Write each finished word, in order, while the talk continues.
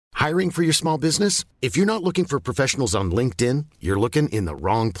Hiring for your small business? If you're not looking for professionals on LinkedIn, you're looking in the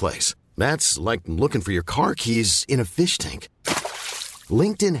wrong place. That's like looking for your car keys in a fish tank.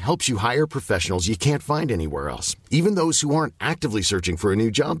 LinkedIn helps you hire professionals you can't find anywhere else, even those who aren't actively searching for a new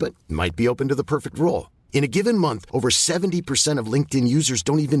job but might be open to the perfect role. In a given month, over 70% of LinkedIn users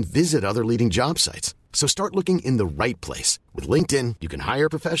don't even visit other leading job sites. So start looking in the right place. With LinkedIn, you can hire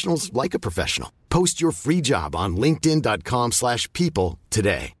professionals like a professional. Post your free job on linkedin.com/people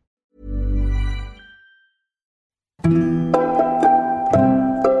today.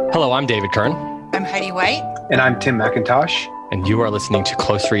 Hello, I'm David Kern. I'm Heidi White. And I'm Tim McIntosh. And you are listening to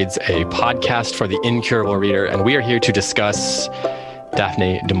Close Reads, a podcast for the incurable reader. And we are here to discuss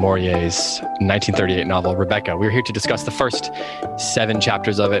Daphne du Maurier's 1938 novel, Rebecca. We're here to discuss the first 7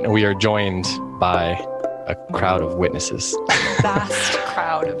 chapters of it, and we are joined by a crowd of witnesses. Vast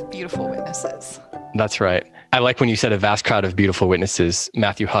crowd of beautiful witnesses. That's right. I like when you said a vast crowd of beautiful witnesses.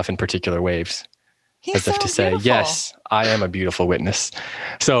 Matthew Huff in particular waves. He's as if so to say, beautiful. yes, I am a beautiful witness.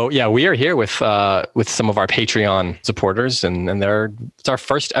 So yeah, we are here with some of our Patreon supporters, and it's our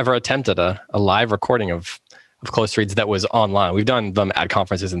first ever attempt at a live recording of Close Reads that was online. We've done them at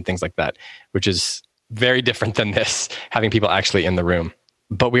conferences and things like that, which is very different than this, having people actually in the room.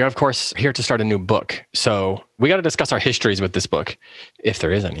 But we are, of course, here to start a new book. So we got to discuss our histories with this book, if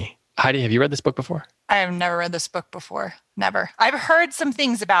there is any. Heidi, have you read this book before? I have never read this book before. Never. I've heard some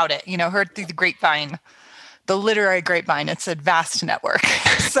things about it, heard through the grapevine, the literary grapevine. It's a vast network.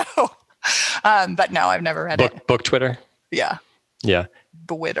 So, but no, I've never read it. Book Twitter? Yeah. Yeah.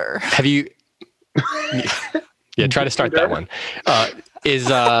 Twitter. Have you... Yeah, try to start that one.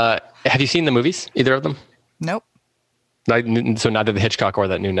 Have you seen the movies? Either of them? Nope. So neither the Hitchcock or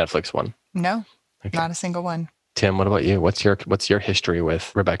that new Netflix one? No, okay. Not a single one. Tim, what about you? What's your history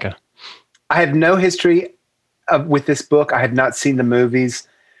with Rebecca? I have no history with this book. I have not seen the movies.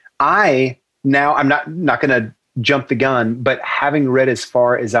 I'm not going to jump the gun, but having read as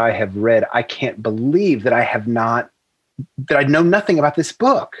far as I have read, I can't believe that I know nothing about this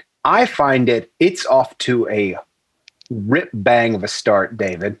book. I find it's off to a rip bang of a start,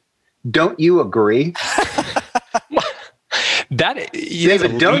 David. Don't you agree?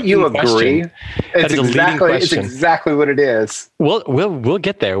 David, don't you agree? It's exactly what it is. We'll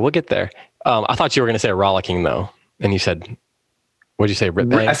get there. We'll get there. I thought you were going to say rollicking though, and you said, what did you say? Rip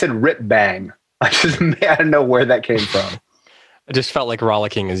bang? I said rip bang. I don't know where that came from. I just felt like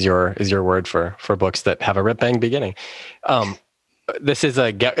rollicking is your word for books that have a rip bang beginning. This is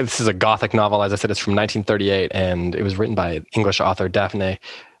a Gothic novel. As I said, it's from 1938, and it was written by English author Daphne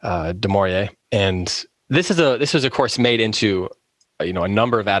du Maurier. And this was of course made into a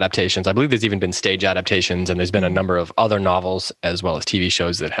number of adaptations. I believe there's even been stage adaptations, and there's been a number of other novels as well as TV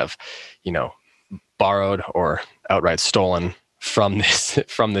shows that have borrowed or outright stolen from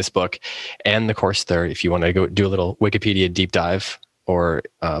this book. And of course, if you want to go do a little Wikipedia deep dive or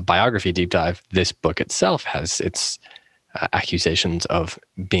biography deep dive, this book itself has its accusations of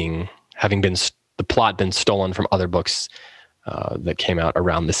having the plot been stolen from other books that came out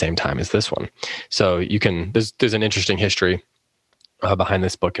around the same time as this one. So there's an interesting history behind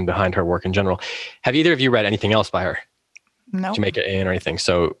this book and behind her work in general. Have either of you read anything else by her? No. Jamaica Inn or anything?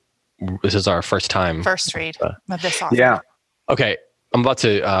 So this is our first read of this author. Yeah. Okay. I'm about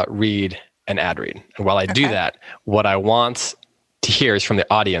to read an ad read. And while I do that, what I want to hear is from the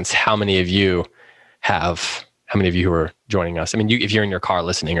audience, how many of you who are joining us? I mean, if you're in your car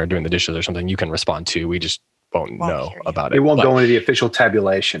listening or doing the dishes or something, you can respond to. We just won't know about it. It won't go into the official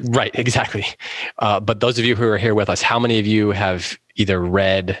tabulation. Right, exactly. But those of you who are here with us, how many of you have either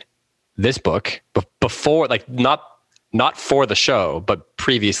read this book before, like not for the show, but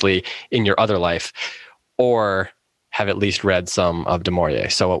previously in your other life, or have at least read some of du Maurier?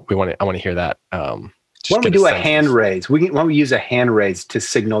 So I want to hear that. Why don't we do a hand raise? Why don't we use a hand raise to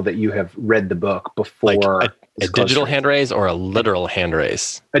signal that you have read the book before? Like a digital hand raise or a literal hand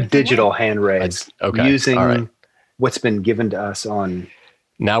raise? A digital hand raise. Okay. Using what's been given to us on.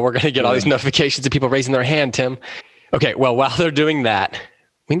 Now we're going to get all these notifications of people raising their hand, Tim. Okay. Well, while they're doing that,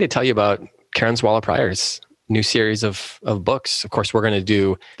 we need to tell you about Karen Swallow Prior's new series of books. Of course, we're going to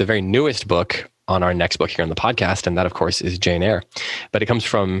do the very newest book on our next book here on the podcast, and that, of course, is Jane Eyre. But it comes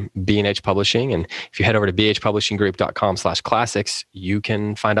from B&H Publishing, and if you head over to bhpublishinggroup.com/classics, you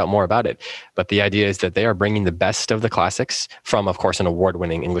can find out more about it. But the idea is that they are bringing the best of the classics from, of course, an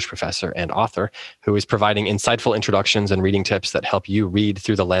award-winning English professor and author who is providing insightful introductions and reading tips that help you read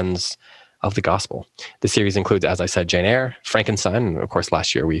through the lens of the gospel. The series includes, as I said, Jane Eyre, Frankenstein, and of course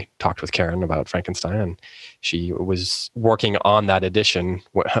last year we talked with Karen about Frankenstein, and she was working on that edition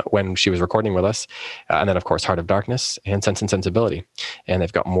when she was recording with us. And then of course Heart of Darkness and Sense and Sensibility. And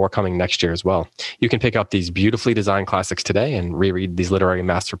they've got more coming next year as well. You can pick up these beautifully designed classics today and reread these literary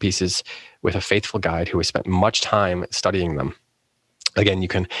masterpieces with a faithful guide who has spent much time studying them. Again, you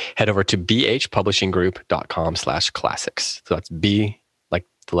can head over to bhpublishinggroup.com/classics. So that's B, like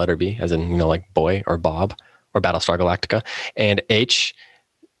the letter B, as in, like boy or Bob or Battlestar Galactica, and H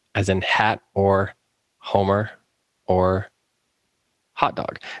as in hat or Homer or hot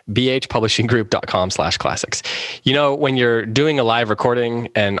dog. bhpublishinggroup.com/classics. When you're doing a live recording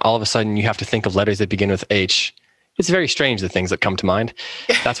and all of a sudden you have to think of letters that begin with H, it's very strange the things that come to mind.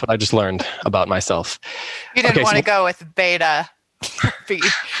 That's what I just learned about myself. You didn't want to go with beta.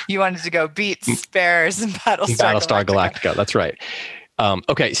 You wanted to go Beats, Bears, and Battlestar Galactica. That's right.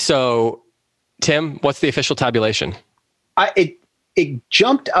 Okay, so Tim, what's the official tabulation? It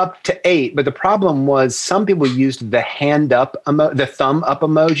jumped up to 8, but the problem was some people used the hand up, the thumb up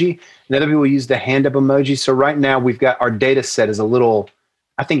emoji, and other people used the hand up emoji. So right now we've got our data set is a little,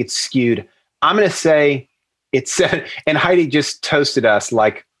 I think it's skewed. I'm going to say it's 7, and Heidi just toasted us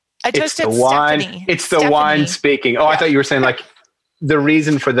like I toasted it's the wine. Stephanie. It's the wine speaking. Oh, yeah. I thought you were saying like the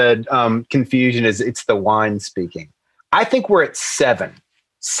reason for the confusion is it's the wine speaking. I think we're at 7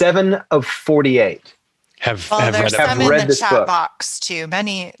 of 48. There's some in the chat box too.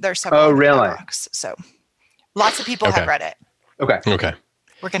 There's several. Oh, in the really? Chat box, so lots of people have read it. Okay.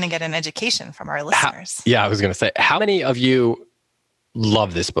 We're going to get an education from our listeners. I was going to say, how many of you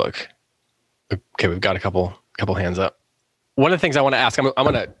love this book? Okay, we've got a couple hands up. One of the things I want to ask, I'm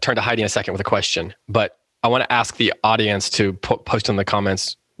going to turn to Heidi in a second with a question, but I want to ask the audience to post in the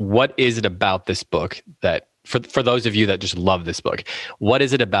comments, what is it about this book that, for those of you that just love this book, what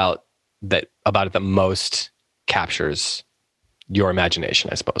is it about it that most captures your imagination,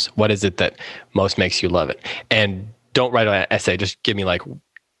 I suppose? What is it that most makes you love it? And don't write an essay, just give me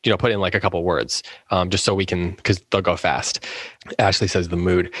put in like a couple words, just so we can, because they'll go fast. Ashley says the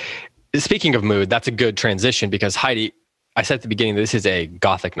mood. Speaking of mood, that's a good transition because Heidi, I said at the beginning, this is a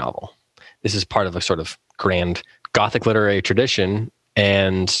Gothic novel. This is part of a sort of grand Gothic literary tradition.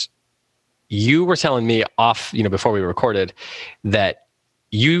 And you were telling me off, before we recorded, that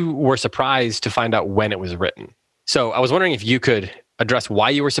you were surprised to find out when it was written. So I was wondering if you could address why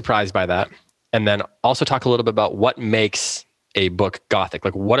you were surprised by that, and then also talk a little bit about what makes a book Gothic.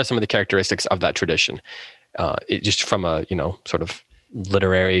 Like, what are some of the characteristics of that tradition? Just from a, sort of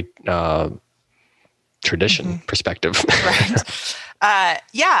literary tradition perspective. Right.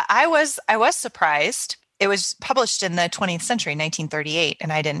 I was surprised. It was published in the 20th century, 1938,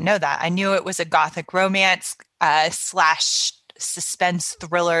 and I didn't know that. I knew it was a Gothic romance / suspense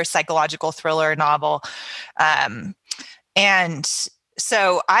thriller, psychological thriller novel. And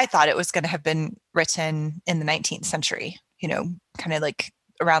so I thought it was going to have been written in the 19th century, kind of like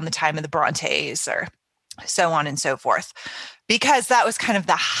around the time of the Brontes or so on and so forth, because that was kind of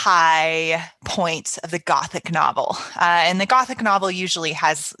the high point of the Gothic novel. And the Gothic novel usually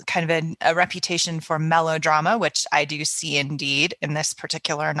has kind of a reputation for melodrama, which I do see indeed in this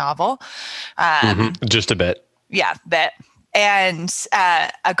particular novel. Just a bit. Yeah, bit. And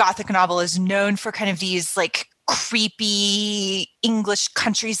a Gothic novel is known for kind of these like creepy English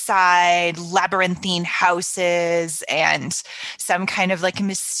countryside, labyrinthine houses, and some kind of like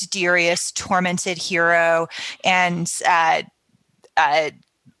mysterious, tormented hero, and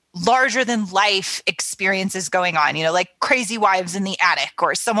larger than life experiences going on, like crazy wives in the attic,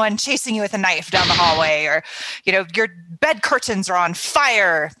 or someone chasing you with a knife down the hallway, or, your bed curtains are on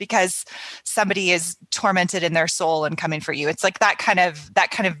fire because somebody is tormented in their soul and coming for you. It's like that kind of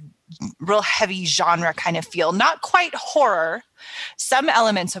real heavy genre kind of feel, not quite horror, some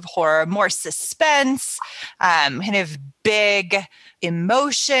elements of horror, more suspense, kind of big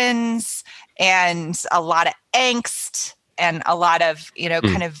emotions and a lot of angst and a lot of,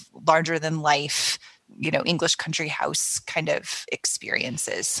 kind of larger than life, English country house kind of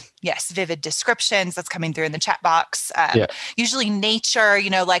experiences. Yes. Vivid descriptions that's coming through in the chat box. Usually nature,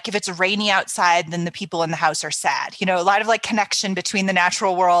 like if it's rainy outside, then the people in the house are sad, a lot of like connection between the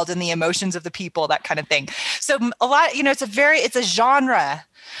natural world and the emotions of the people, that kind of thing. So a lot, it's a genre.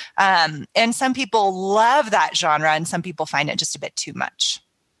 And some people love that genre and some people find it just a bit too much.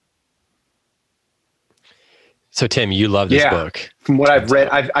 So Tim, you love this book. From what I've read,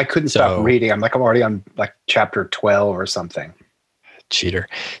 I couldn't stop reading. I'm already on like chapter 12 or something. Cheater.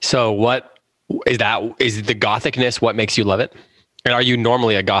 So what is that? Is the Gothicness what makes you love it? And are you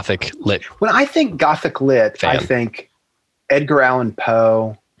normally a Gothic lit? When I think Gothic lit, fan? I think Edgar Allan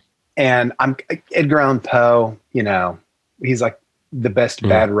Poe, And Edgar Allan Poe, you know, he's like the best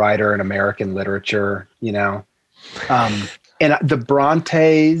bad writer in American literature, you know. And the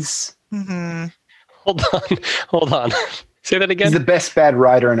Brontes. Mm-hmm. Hold on. Say that again. He's the best bad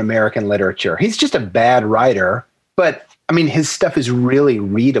writer in American literature. He's just a bad writer, but I mean, his stuff is really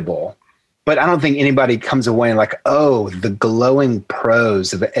readable. But I don't think anybody comes away and like, oh, the glowing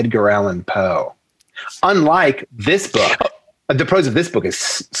prose of Edgar Allan Poe. Unlike this book, the prose of this book is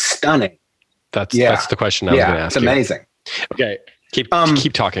stunning. That's the question I was going to ask. It's amazing. Okay, keep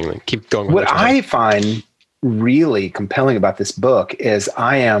talking. Keep going. What I find really compelling about this book is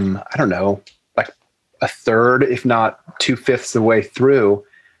I don't know, like a third, if not 2/5 the way through,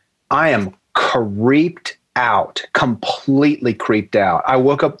 I am completely creeped out. I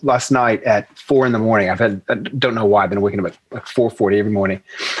woke up last night at 4 a.m. I don't know why. I've been waking up at like 4:40 every morning.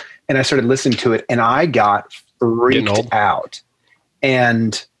 And I started listening to it and I got freaked out.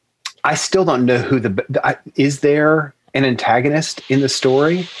 And I still don't know who is there an antagonist in the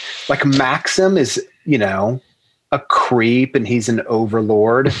story? Like Maxim is, you know, a creep and he's an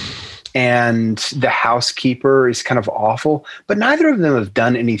overlord. And the housekeeper is kind of awful, but neither of them have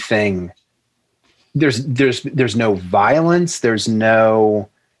done anything. There's no violence. There's no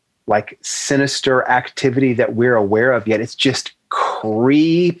like sinister activity that we're aware of yet. It's just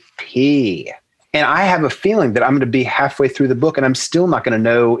creepy. And I have a feeling that I'm going to be halfway through the book and I'm still not going to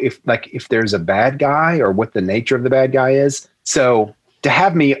know if there's a bad guy or what the nature of the bad guy is. So to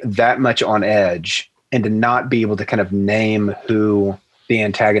have me that much on edge and to not be able to kind of name who the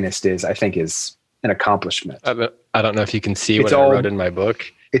antagonist is, I think is an accomplishment. I don't know if you can see what I wrote in my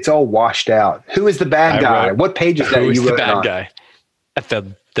book. It's all washed out. Who is the bad guy? What page is that you wrote on? Who is the bad guy? At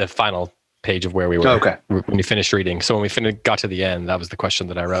the final page of where we were. Okay. When we finished reading. So when we got to the end, that was the question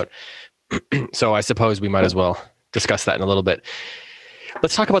that I wrote. So I suppose we might as well discuss that in a little bit.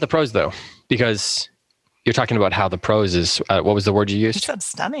 Let's talk about the prose though, because you're talking about how the prose is, what was the word you used? You said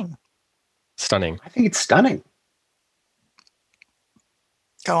stunning. Stunning. I think it's stunning.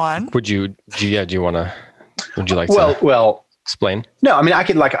 Go on. Would you like to well, explain? No, I mean, I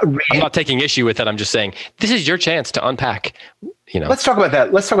could read. I'm not taking issue with it. I'm just saying this is your chance to unpack, you know. Let's talk about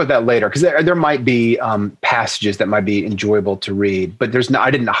that. Let's talk about that later. Because there might be passages that might be enjoyable to read, but I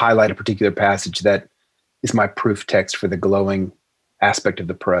didn't highlight a particular passage that is my proof text for the glowing aspect of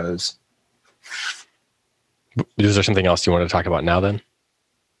the prose. Is there something else you want to talk about now then?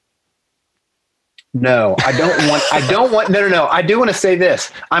 No, I don't want, no. I do want to say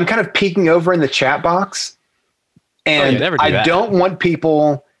this. I'm kind of peeking over in the chat box and don't want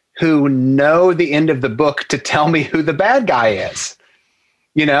people who know the end of the book to tell me who the bad guy is.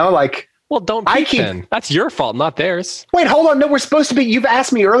 You know, like, well, don't peek then. That's your fault, not theirs. Wait, hold on. No, we're supposed to be, you've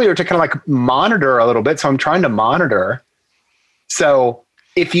asked me earlier to kind of like monitor a little bit. So I'm trying to monitor. So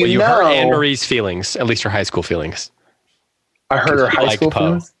if you know. Hurt Anne-Marie's feelings, at least her high school feelings. I heard her high school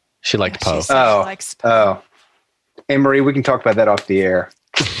feelings? She liked Poe. Oh. Anne-Marie, we can talk about that off the air.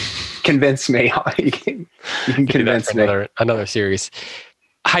 Convince me. you can convince me. Another series.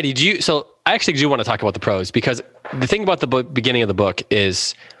 Heidi, so I actually do want to talk about the prose because the thing about the beginning of the book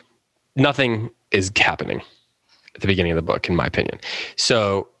is nothing is happening at the beginning of the book, in my opinion.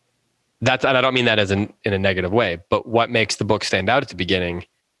 So and I don't mean that as in a negative way, but what makes the book stand out at the beginning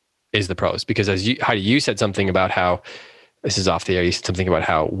is the prose. Because Heidi, you said something about how, this is off the air, you said something about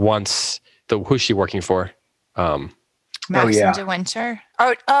how once, who's she working for? Maxim de Winter.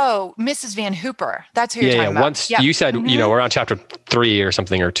 Oh, Mrs. Van Hooper. That's who you're talking about. Once you said, you know, around chapter 3 or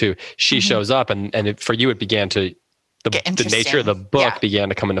something or 2, she shows up and for you, it began to, the nature of the book began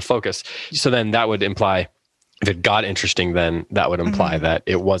to come into focus. So then that would imply, if it got interesting, then that would imply that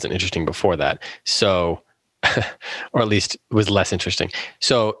it wasn't interesting before that. So, or at least was less interesting.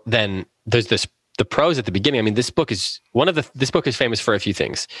 So then there's the prose at the beginning. I mean, this book is famous for a few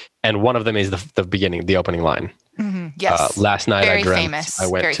things. And one of them is the beginning, the opening line. Mm-hmm. Yes. Last night Very I dreamt famous. I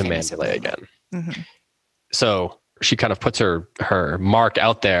went Very to famous Mandalay again. Mm-hmm. So she kind of puts her mark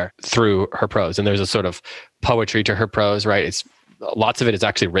out there through her prose. And there's a sort of poetry to her prose, right? It's lots of it is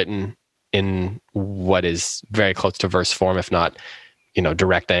actually written in what is very close to verse form, if not, you know,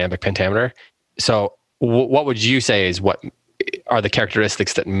 direct iambic pentameter. So what would you say is what are the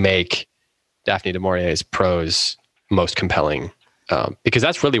characteristics that make Daphne du Maurier's prose most compelling? Because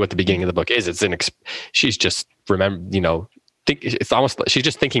that's really what the beginning of the book is. She's just it's almost, she's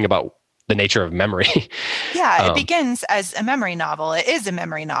just thinking about the nature of memory. Yeah, it begins as a memory novel. It is a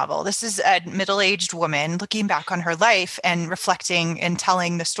memory novel. This is a middle-aged woman looking back on her life and reflecting and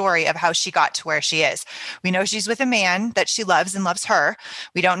telling the story of how she got to where she is. We know she's with a man that she loves and loves her.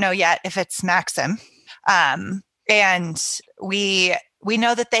 We don't know yet if it's Maxim. And we we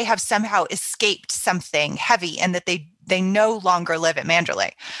know that they have somehow escaped something heavy and that they no longer live at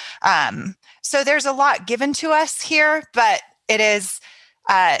Manderley. So there's a lot given to us here, but it is,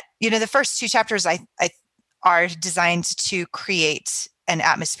 the first 2 chapters I are designed to create an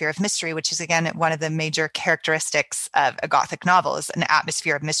atmosphere of mystery, which is, again, one of the major characteristics of a Gothic novel, is an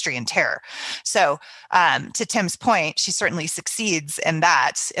atmosphere of mystery and terror. So to Tim's point, she certainly succeeds in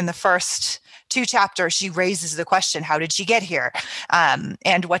that. In the first 2 chapters, she raises the question, how did she get here?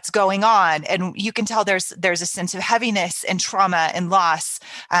 And what's going on? And you can tell there's a sense of heaviness and trauma and loss,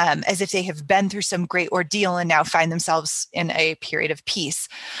 as if they have been through some great ordeal and now find themselves in a period of peace.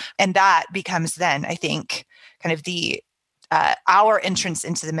 And that becomes then, I think, kind of our entrance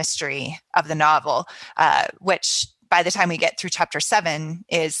into the mystery of the novel, which by the time we get through chapter 7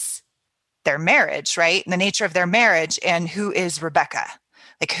 is their marriage, right? And the nature of their marriage, and who is Rebecca?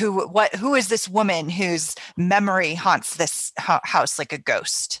 Like who is this woman whose memory haunts this house like a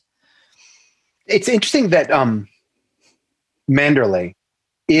ghost? It's interesting that Manderley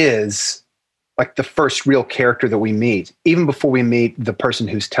is like the first real character that we meet, even before we meet the person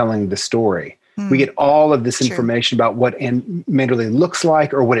who's telling the story. We get all of this information about what Manderley looks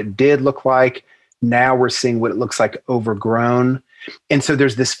like, or what it did look like. Now we're seeing what it looks like overgrown. And so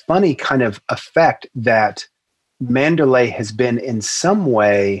there's this funny kind of effect that Manderley has been in some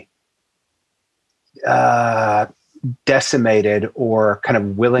way decimated, or kind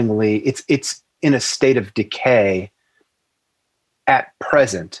of willingly, it's in a state of decay at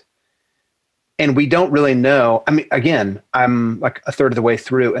present. And we don't really know. I mean, again, I'm like a third of the way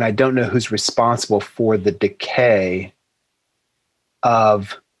through, and I don't know who's responsible for the decay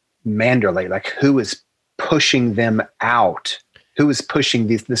of Manderley. Like, who is pushing them out? Who is pushing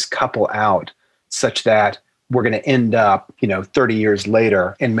this couple out, such that we're going to end up, 30 years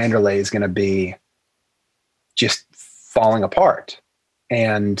later, and Manderley is going to be just falling apart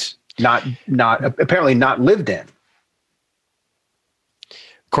and not apparently not lived in.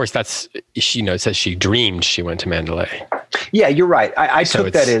 Of course, it says she dreamed she went to Mandalay. Yeah, you're right. I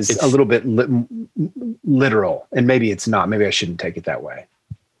took that as a little bit literal, and maybe it's not. Maybe I shouldn't take it that way.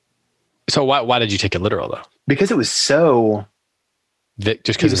 So why did you take it literal, though? Because it was so... Just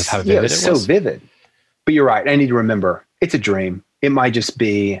because of how vivid it was? So vivid. But you're right. I need to remember, it's a dream. It might just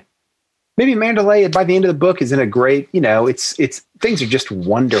be... Maybe Mandalay, by the end of the book, is in a great... it's things are just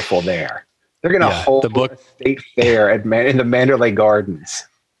wonderful there. They're going to hold a state fair in the Manderley Gardens.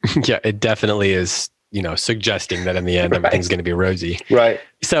 Yeah, it definitely is, suggesting that in the end, everything's going to be rosy. Right.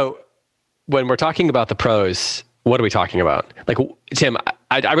 So when we're talking about the prose, what are we talking about? Like, Tim,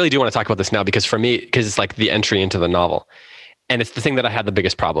 I really do want to talk about this now, because for me, it's like the entry into the novel. And it's the thing that I had the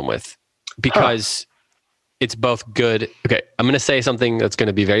biggest problem with, because it's both good. Okay, I'm going to say something that's going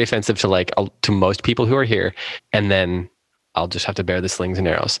to be very offensive to most people who are here. And then I'll just have to bear the slings and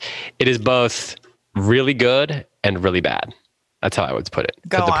arrows. It is both really good and really bad. That's how I would put it.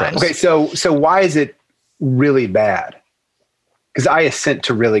 Go on. Okay, so why is it really bad? Because I assent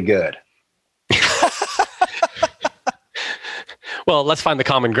to really good. Well, let's find the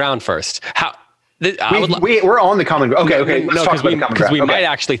common ground first. We're on the common ground. Okay. Let's talk about the common ground. Because we might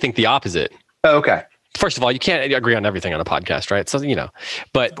actually think the opposite. Oh, okay. First of all, you can't agree on everything on a podcast, right? So,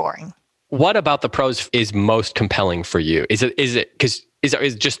 but it's boring. What about the prose is most compelling for you? Is it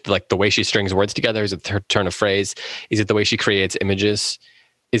just like the way she strings words together? Is it her turn of phrase? Is it the way she creates images?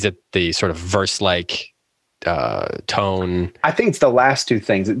 Is it the sort of verse-like tone? I think it's the last two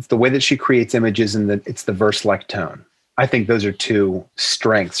things. It's the way that she creates images, and it's the verse-like tone. I think those are two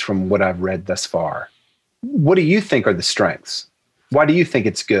strengths from what I've read thus far. What do you think are the strengths? Why do you think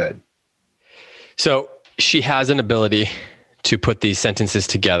it's good? So she has an ability to put these sentences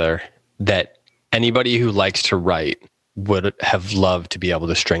together that anybody who likes to write would have loved to be able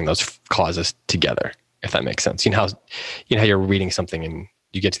to string those clauses together, if that makes sense. You know how you're reading something and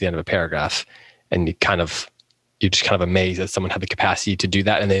you get to the end of a paragraph and you're just kind of amazed that someone had the capacity to do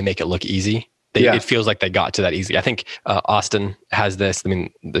that, and they make it look easy. It feels like they got to that easily. I think Austen has this. I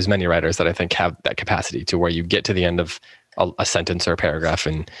mean, there's many writers that I think have that capacity to where you get to the end of a sentence or a paragraph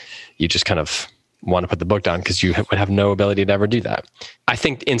and you just kind of want to put the book down because you would have no ability to ever do that. I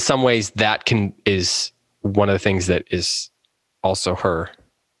think in some ways that is one of the things that is also her,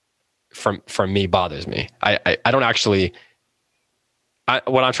 from me, bothers me. I don't actually,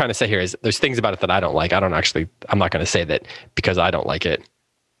 what I'm trying to say here is there's things about it that I don't like. I'm not going to say that because I don't like it,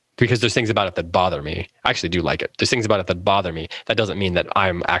 because there's things about it that bother me. I actually do like it. There's things about it that bother me. That doesn't mean that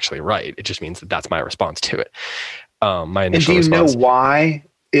I'm actually right. It just means that that's my response to it. My initial response. And do you know why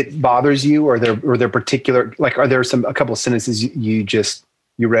it bothers you, or there particular, like, are there a couple of sentences you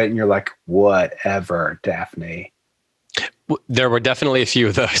read and you're like, whatever, Daphne? There were definitely a few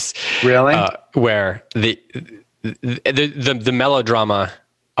of those. Really? Where the melodrama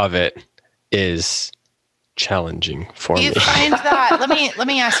of it is challenging for me. Do you find that? Let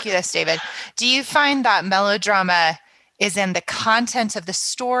me ask you this, David. Do you find that melodrama is in the content of the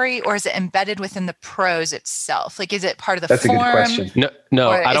story, or is it embedded within the prose itself? Like, is it part of the That's form? That's a good question. No,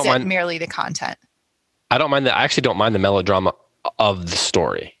 or I don't mind. Is it merely the content? I don't mind that. I actually don't mind the melodrama of the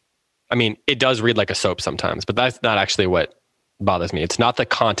story. I mean, it does read like a soap sometimes, but that's not actually what bothers me. It's not the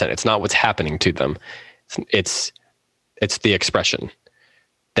content. It's not what's happening to them. It's the expression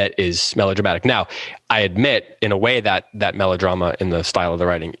that is melodramatic. Now, I admit in a way that melodrama in the style of the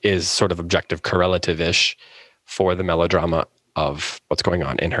writing is sort of objective correlative-ish for the melodrama of what's going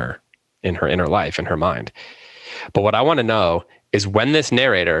on in her inner life, in her mind. But what I want to know is when this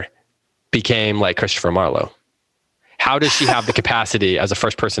narrator became like Christopher Marlowe, how does she have the capacity as a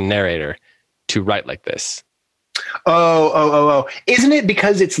first-person narrator to write like this? Oh. Isn't it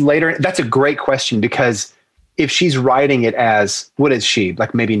because it's later? That's a great question, because if she's writing it as, what is she,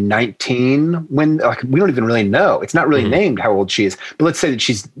 like maybe 19 when, like, we don't even really know. It's not really named how old she is, but let's say that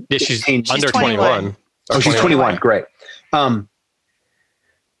she's under 21. Oh, she's 21. Great. At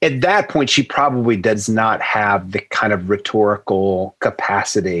that point, she probably does not have the kind of rhetorical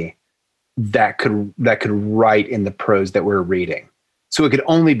capacity that could write in the prose that we're reading. So it could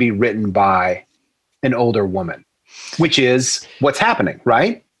only be written by an older woman, which is what's happening,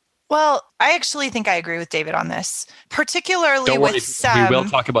 right? Well, I actually think I agree with David on this, particularly Don't worry, with some. We will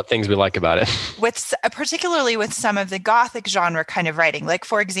talk about things we like about it. Particularly with some of the Gothic genre kind of writing. Like,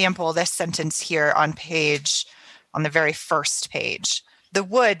 for example, this sentence here on the very first page. The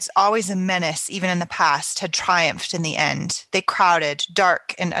woods, always a menace even in the past, had triumphed in the end. They crowded,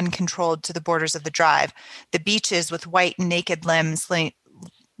 dark and uncontrolled, to the borders of the drive. The beeches with white naked limbs leant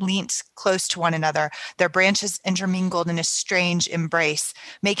close to one another, their branches intermingled in a strange embrace,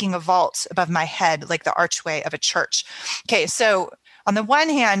 making a vault above my head like the archway of a church. Okay, so on the one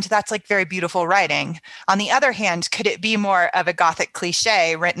hand, that's like very beautiful writing. On the other hand, could it be more of a Gothic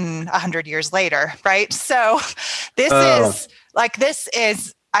cliche written 100 years later, right? So this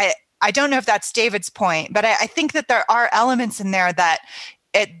is, I don't know if that's David's point, but I think that there are elements in there that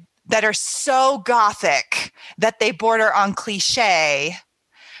are so Gothic that they border on cliche.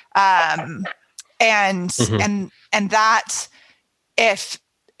 And that if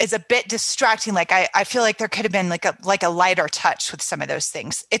is a bit distracting. Like I feel like there could have been like a lighter touch with some of those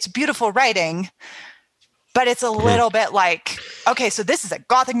things. It's beautiful writing, but it's a little bit like, okay, so this is a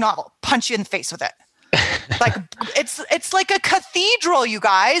Gothic novel. Punch you in the face with it. Like it's like a cathedral, you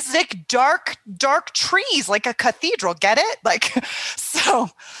guys. Like dark trees, like a cathedral. Get it? Like so.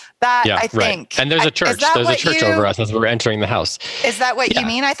 That I think, right. And there's a church. There's a church over us as we're entering the house. Is that what you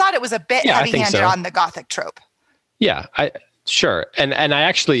mean? I thought it was a bit heavy-handed on the Gothic trope. Yeah, sure. And I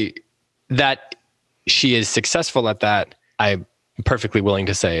actually, that she is successful at that, I'm perfectly willing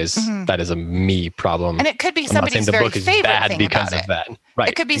to say that is a me problem. And it could be somebody's very favorite thing because about of that. Right.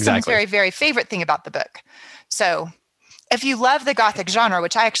 It could be someone's very, very favorite thing about the book. So if you love the Gothic genre,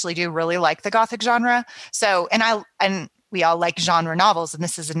 which I actually do really like the Gothic genre. So, and we all like genre novels, and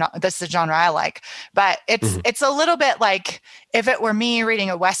this is a genre I like. But it's a little bit like if it were me reading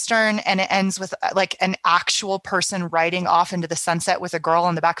a Western and it ends with like an actual person riding off into the sunset with a girl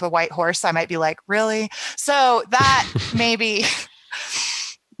on the back of a white horse, I might be like, really? So that maybe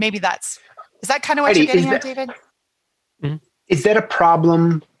is that kind of what you're getting at, David? Is that a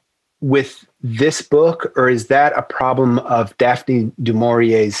problem with this book, or is that a problem of Daphne du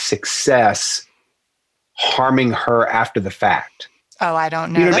Maurier's success harming her after the fact? Oh, I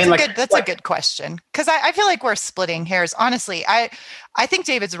don't know. You know That's a good question. Because I feel like we're splitting hairs. Honestly, I think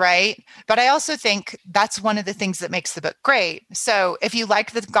David's right, but I also think that's one of the things that makes the book great. So if you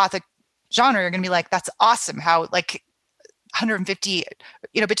like the Gothic genre, you're going to be like, that's awesome. How like 150,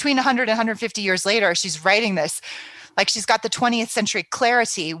 between 100 and 150 years later, she's writing this. Like she's got the 20th century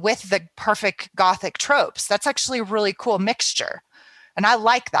clarity with the perfect Gothic tropes. That's actually a really cool mixture. And I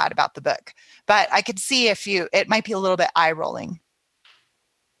like that about the book. But I could see it might be a little bit eye-rolling.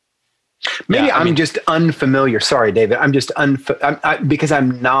 Maybe I'm just unfamiliar. Sorry, David. I'm just because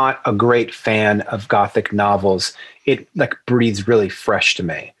I'm not a great fan of Gothic novels. It like breathes really fresh to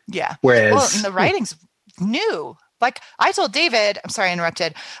me. Yeah. Whereas and the writing's new. Like I told David, I'm sorry I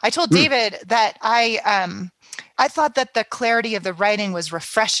interrupted. I told David that I thought that the clarity of the writing was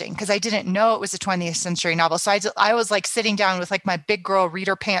refreshing because I didn't know it was a 20th century novel. So I was like sitting down with like my big girl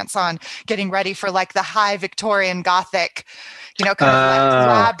reader pants on, getting ready for like the high Victorian Gothic, kind of like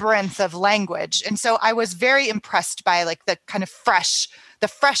labyrinth of language. And so I was very impressed by like the kind of the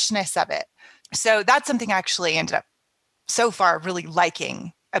freshness of it. So that's something I actually ended up so far really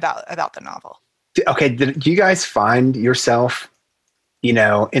liking about the novel. Okay, do you guys find yourself, in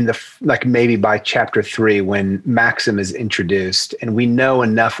the like maybe by chapter 3 when Maxim is introduced and we know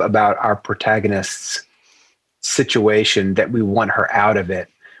enough about our protagonist's situation that we want her out of it,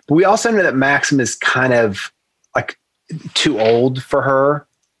 but we also know that Maxim is kind of like too old for her.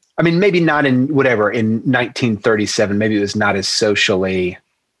 I mean, maybe not in 1937, maybe it was not as socially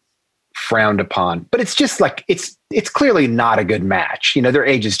frowned upon, but it's just like, it's clearly not a good match. Their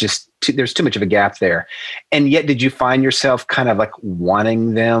age is just, there's too much of a gap there. And yet, did you find yourself kind of like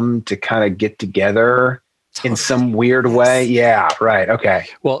wanting them to kind of get together in some weird way? Yeah, right. Okay.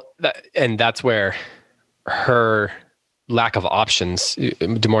 Well, that's where her lack of options,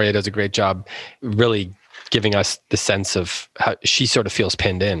 Du Maurier does a great job really giving us the sense of how she sort of feels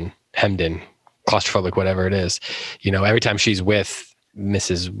pinned in, hemmed in, claustrophobic, whatever it is. Every time she's with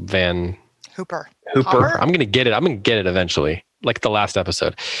Mrs. Van Hooper. I'm going to get it eventually, like the last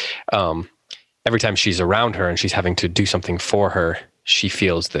episode. Every time she's around her and she's having to do something for her, she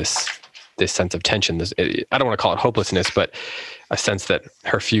feels this sense of tension. I don't want to call it hopelessness, but a sense that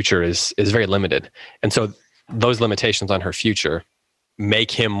her future is very limited. And so those limitations on her future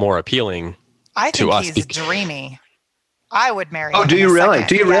make him more appealing. I think he's dreamy. I would marry him. Oh, do you really?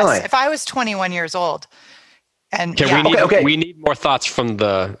 Do you really? If I was 21 years old. And we need more thoughts from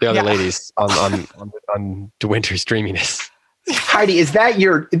the other ladies on De Winter's dreaminess. Heidi, is that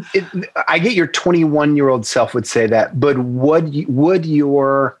I get your 21-year-old self would say that, but would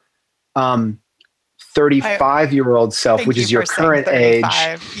your 35-year-old self, which is your current age,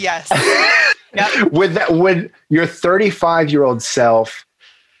 yes. Yep. Would your 35-year-old self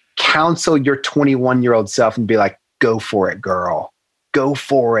counsel your 21-year-old self and be like, go for it, girl. Go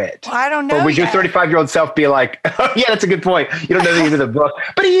for it. Well, I don't know. Or would your 35-year-old self be like, oh, yeah, that's a good point. You don't know the end of the book.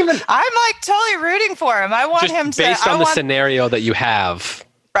 But I'm like totally rooting for him. I want him to. Based on the scenario that you have.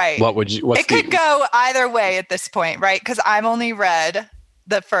 Right. It could go either way at this point, right? Because I've only read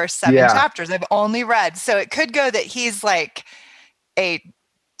the first 7 chapters. I've only read. So it could go that he's like a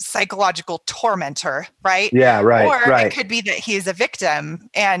psychological tormentor, right? Yeah, right. Or it could be that he is a victim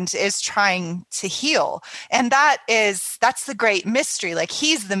and is trying to heal. And that's the great mystery. Like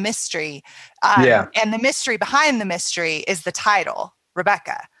he's the mystery. And the mystery behind the mystery is the title,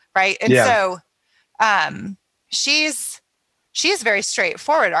 Rebecca, right? And so she's very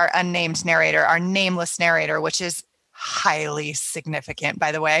straightforward, our unnamed narrator, our nameless narrator, which is highly significant,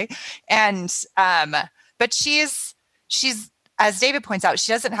 by the way. And but she's as David points out,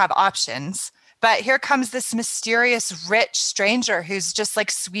 she doesn't have options, but here comes this mysterious, rich stranger who's just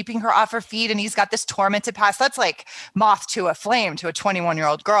like sweeping her off her feet. And he's got this tormented past. That's like moth to a flame to a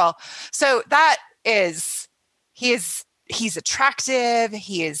 21-year-old girl. So he's attractive.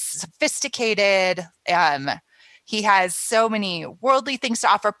 He is sophisticated. He has so many worldly things to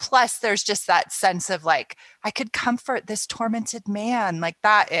offer. Plus there's just that sense of like, I could comfort this tormented man. Like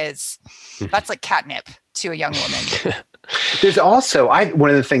that's like catnip to a young woman. There's also,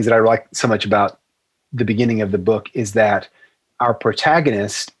 one of the things that I like so much about the beginning of the book is that our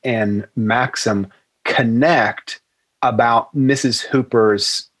protagonist and Maxim connect about Mrs.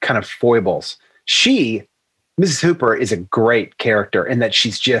 Hooper's kind of foibles. Mrs. Hooper is a great character in that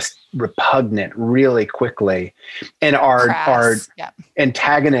she's just repugnant really quickly. And our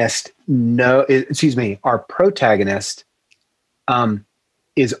antagonist, our protagonist,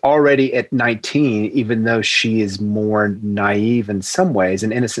 is already at 19, even though she is more naive in some ways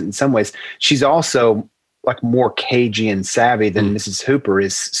and innocent in some ways. She's also like more cagey and savvy than Mrs. Hooper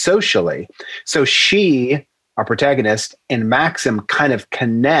is socially. So our protagonist, and Maxim kind of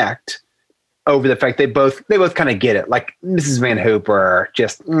connect over the fact they both kind of get it. Like Mrs. Van Hooper,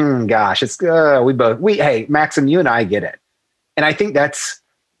 just gosh, it's hey, Maxim, you and I get it. And I think that's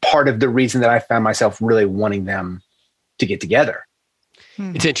part of the reason that I found myself really wanting them to get together.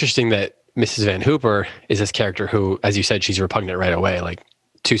 It's interesting that Mrs. Van Hooper is this character who, as you said, she's repugnant right away. Like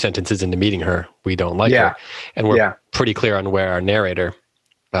 2 sentences into meeting her, we don't like her. And we're pretty clear on where our narrator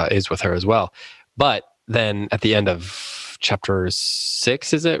is with her as well. But then at the end of chapter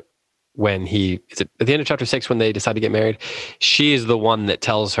 6, is it at the end of chapter 6 when they decide to get married? She is the one that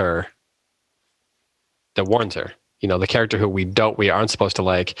tells her, that warns her. The character who we aren't supposed to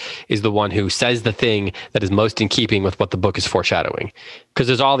like is the one who says the thing that is most in keeping with what the book is foreshadowing. Because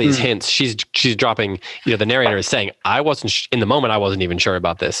there's all these hints. She's dropping, the narrator is saying, in the moment, I wasn't even sure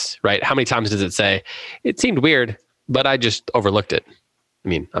about this, right? How many times does it say, it seemed weird, but I just overlooked it? I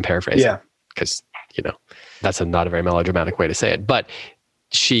mean, I'm paraphrasing. Yeah. Because, that's not a very melodramatic way to say it. But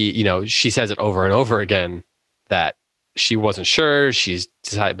she says it over and over again that she wasn't sure,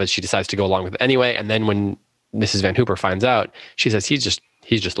 but she decides to go along with it anyway. And then when Mrs. Van Hooper finds out, she says, he's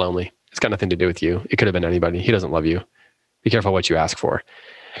just lonely. It's got nothing to do with you. It could have been anybody. He doesn't love you. Be careful what you ask for.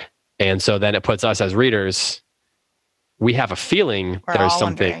 And so then it puts us as readers, we have a feeling there's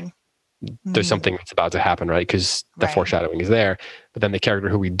something that's about to happen, right? Because the foreshadowing is there. But then the character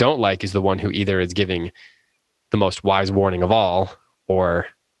who we don't like is the one who either is giving the most wise warning of all, or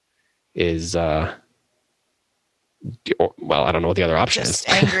is, well, I don't know what the other option just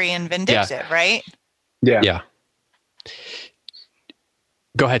is. Angry and vindictive, right? Yeah.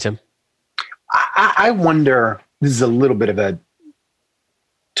 Go ahead, Tim. I wonder, this is a little bit of a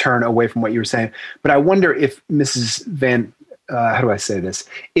turn away from what you were saying, but I wonder if Mrs. how do I say this?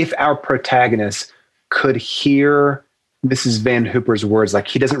 If our protagonist could hear Mrs. Van Hooper's words, like,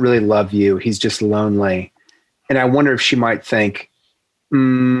 he doesn't really love you, he's just lonely. And I wonder if she might think,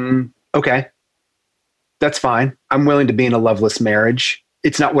 okay, that's fine. I'm willing to be in a loveless marriage.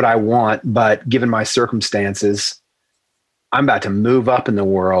 It's not what I want, but given my circumstances, I'm about to move up in the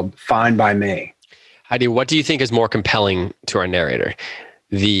world. Fine by me. Heidi, what do you think is more compelling to our narrator?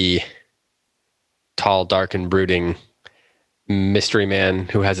 The tall, dark, and brooding mystery man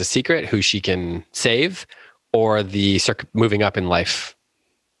who has a secret, who she can save, or the moving up in life,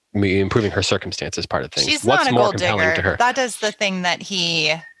 improving her circumstances part of things? She's What's not a more gold compelling digger. to her? That is the thing that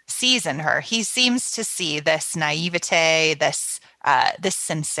he sees in her. He seems to see this naivete, this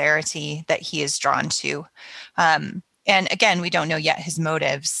sincerity that he is drawn to. And again, we don't know yet his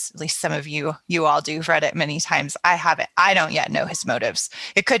motives. At least some of you all do. You've read it many times. I haven't. I don't yet know his motives.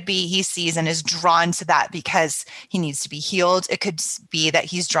 It could be he sees and is drawn to that because he needs to be healed. It could be that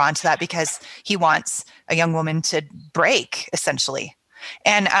he's drawn to that because he wants a young woman to break, essentially.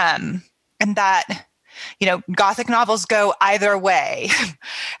 And that, Gothic novels go either way.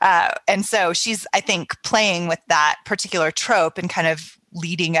 And so she's, I think, playing with that particular trope and kind of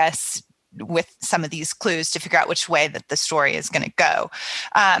leading us with some of these clues to figure out which way that the story is going to go.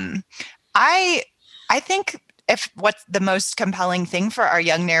 I think what's the most compelling thing for our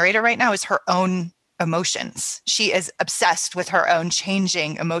young narrator right now is her own emotions. She is obsessed with her own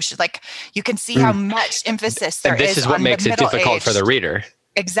changing emotions. Like, you can see how much emphasis there is. And this is what makes it difficult for the reader.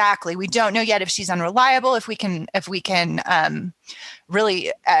 Exactly. We don't know yet if she's unreliable, if we can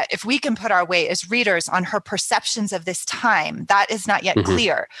really, if we can put our weight as readers on her perceptions of this time. That is not yet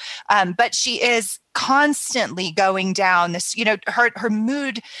clear. But she is constantly going down this, her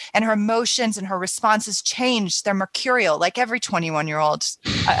mood and her emotions and her responses change. They're mercurial, like every 21-year-old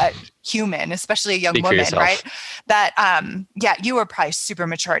human, especially a young woman, right? That, you were probably super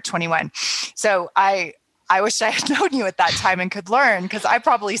mature at 21. So I wish I had known you at that time and could learn, because I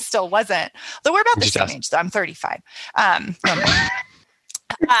probably still wasn't. Though we're about the same age, though. I'm 35.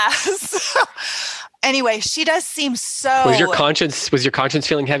 So anyway, she does seem so. Was your conscience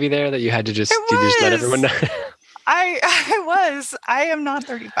feeling heavy there that you had to just let everyone know? I was. I am not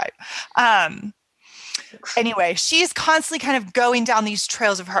 35. Anyway, she's constantly kind of going down these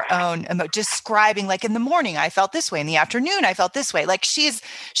trails of her own, describing, like, in the morning I felt this way, in the afternoon I felt this way. Like, she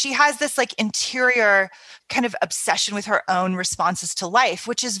has this like interior kind of obsession with her own responses to life,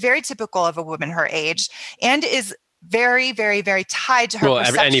 which is very typical of a woman her age, and is very, very, very tied to her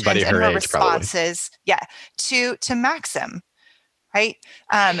perceptions and her responses. Probably. To Maxim. Right.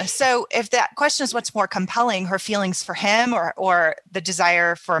 So if that question is what's more compelling, her feelings for him or the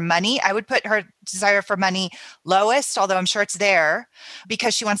desire for money, I would put her desire for money lowest, although I'm sure it's there,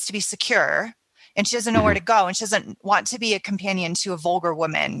 because she wants to be secure and she doesn't know where to go. And she doesn't want to be a companion to a vulgar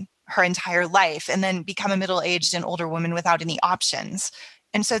woman her entire life and then become a middle-aged and older woman without any options.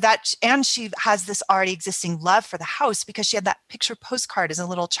 And so and she has this already existing love for the house because she had that picture postcard as a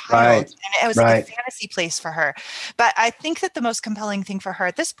little child. And it was like a fantasy place for her. But I think that the most compelling thing for her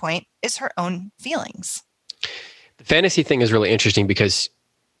at this point is her own feelings. The fantasy thing is really interesting because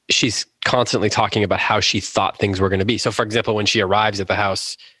she's constantly talking about how she thought things were going to be. So for example, when she arrives at the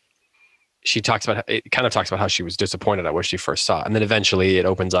house, she talks about how she was disappointed at what she first saw. And then eventually it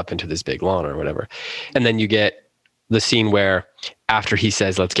opens up into this big lawn or whatever. And then you get the scene where after he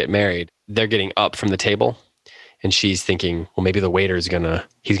says, let's get married, they're getting up from the table and she's thinking, well, maybe the waiter's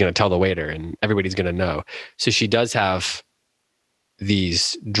he's going to tell the waiter and everybody's going to know. So she does have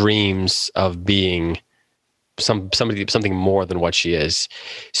these dreams of being something more than what she is.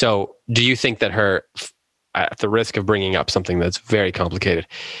 So do you think that her, at the risk of bringing up something that's very complicated,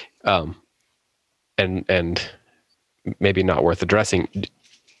 and maybe not worth addressing,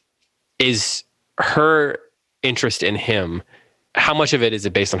 is her interest in him, how much of it is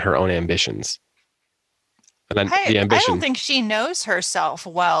it based on her own ambitions? And then I don't think she knows herself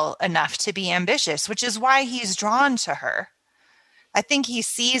well enough to be ambitious, which is why he's drawn to her. I think he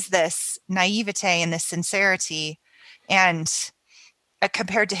sees this naivete and this sincerity, and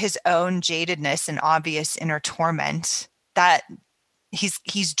compared to his own jadedness and obvious inner torment, that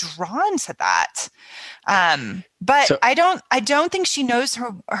he's drawn to that. But so, I don't think she knows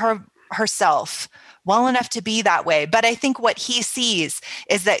herself well enough to be that way. But I think what he sees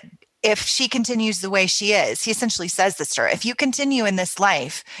is that if she continues the way she is, he essentially says this to her, if you continue in this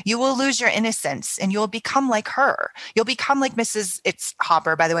life, you will lose your innocence and you'll become like her. You'll become like it's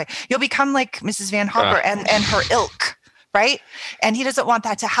Hopper, by the way. You'll become like Mrs. Van Hopper and her ilk, right? And he doesn't want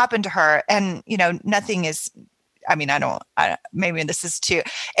that to happen to her. And, nothing is, maybe this is too,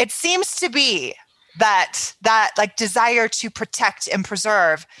 it seems to be that like desire to protect and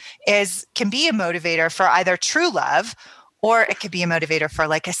preserve can be a motivator for either true love, or it could be a motivator for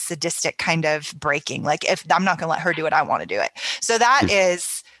like a sadistic kind of breaking. Like, if I'm not going to let her do it, I want to do it. So that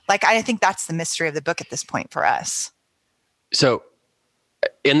is like, I think that's the mystery of the book at this point for us. So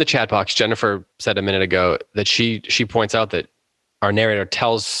in the chat box, Jennifer said a minute ago that she points out that our narrator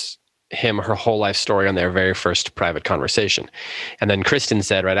tells him her whole life story on their very first private conversation. And then Kristen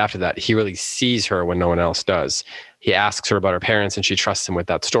said right after that, he really sees her when no one else does. He asks her about her parents and she trusts him with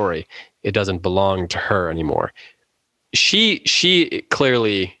that story. It doesn't belong to her anymore. She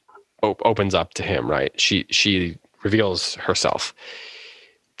clearly opens up to him, right? She reveals herself.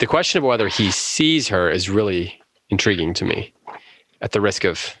 The question of whether he sees her is really intriguing to me, at the risk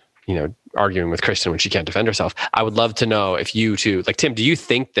of, arguing with Kristen when she can't defend herself. I would love to know if you two, like Tim, do you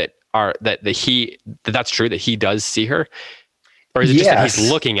think that's true, that he does see her? Or is it just that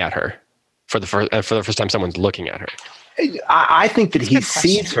he's looking at her for the first time someone's looking at her? I think that he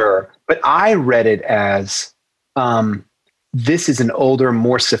sees her, but I read it as, this is an older,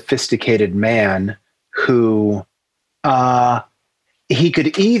 more sophisticated man who he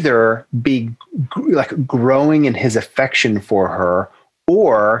could either be like growing in his affection for her,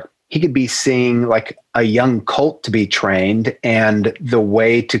 or he could be seeing like a young colt to be trained. And the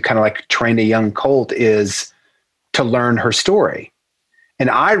way to kind of like train a young colt is to learn her story. And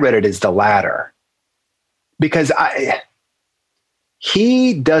I read it as the latter, because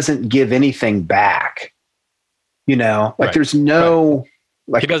he doesn't give anything back. Like there's no,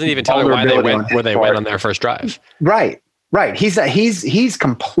 like, he doesn't even tell her why they went where they went on their first drive. Right. He's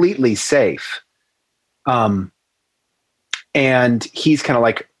completely safe. And he's kind of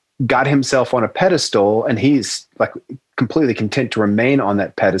like got himself on a pedestal, and he's like completely content to remain on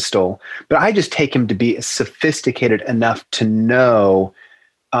that pedestal. But I just take him to be sophisticated enough to know,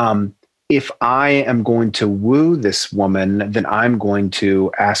 if I am going to woo this woman, then I'm going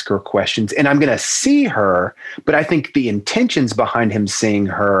to ask her questions and I'm going to see her. But I think the intentions behind him seeing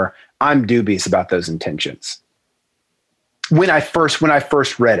her, I'm dubious about those intentions. When I first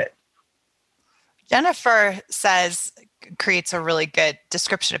read it. Jennifer creates a really good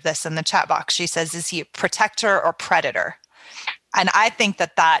description of this in the chat box. She says, is he a protector or predator? And I think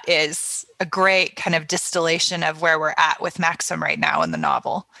that is a great kind of distillation of where we're at with Maxim right now in the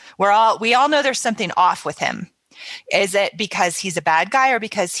novel. We all know there's something off with him. Is it because he's a bad guy or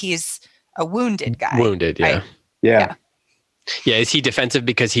because he's a wounded guy? Wounded, yeah. Right? Yeah. Yeah, is he defensive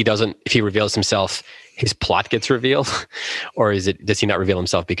because if he reveals himself, his plot gets revealed? Or does he not reveal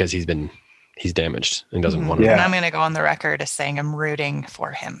himself because he's damaged and doesn't want to? Yeah. And I'm going to go on the record as saying I'm rooting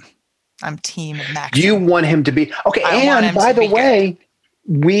for him. I'm team Maxim. You want him to be okay. And by the way,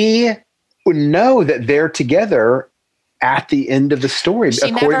 we know that they're together at the end of the story.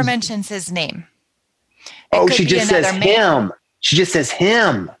 She never mentions his name. She just says him. She just says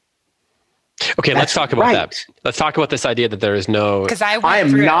him. Okay, let's talk about that. Let's talk about this idea that there is no. Because I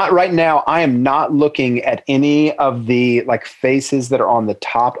am not right now. I am not looking at any of the like faces that are on the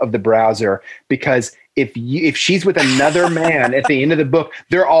top of the browser, because if she's with another man at the end of the book,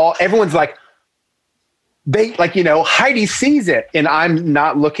 everyone's like, Heidi sees it, and I'm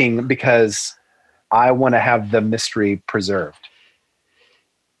not looking because I want to have the mystery preserved.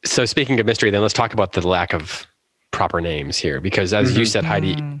 So speaking of mystery, then let's talk about the lack of proper names here, because as you said,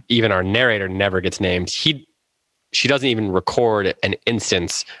 Heidi, even our narrator never gets named. She doesn't even record an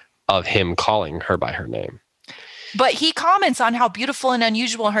instance of him calling her by her name. But he comments on how beautiful and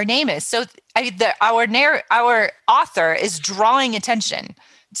unusual her name is. So our author is drawing attention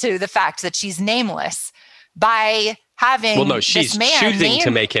to the fact that she's nameless by having she's choosing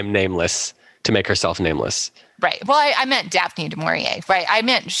to make him nameless, to make herself nameless. Right. Well, I meant Daphne du Maurier, right? I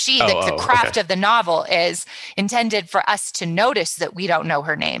meant the craft of the novel is intended for us to notice that we don't know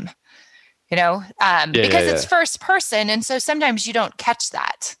her name, because it's first person. And so sometimes you don't catch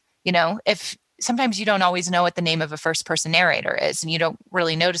that, sometimes you don't always know what the name of a first person narrator is, and you don't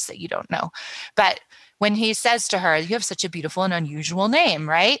really notice that you don't know. But when he says to her, "You have such a beautiful and unusual name,"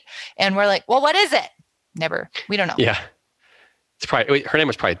 right? And we're like, "Well, what is it?" Never. We don't know. Yeah. It's probably, her name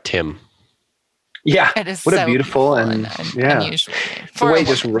was probably Tim. Yeah. It is what so a beautiful and unusual name. The way it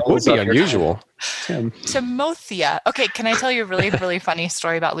just rolls would be off your unusual. tongue. Timothea. Okay, can I tell you a really, really funny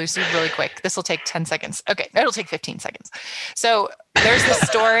story about Lucy really quick? This will take 10 seconds. Okay, it'll take 15 seconds. So there's this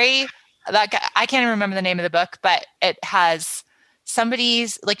story that I can't even remember the name of the book, but it has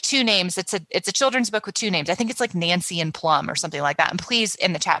somebody's like two names. It's a children's book with two names. I think it's like Nancy and Plum or something like that. And please,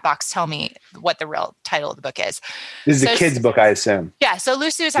 in the chat box, tell me what the real title of the book is. This is a kid's book, I assume. Yeah. So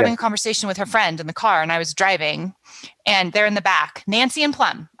Lucy was having a conversation with her friend in the car, and I was driving, and they're in the back. Nancy and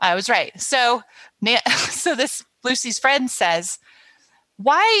Plum. I was right. So this Lucy's friend says,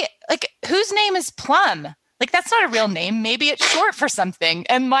 "Why? Like, whose name is Plum? Like, that's not a real name. Maybe it's short for something."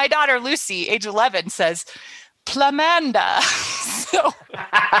 And my daughter Lucy, age 11, says, "Plumanda." So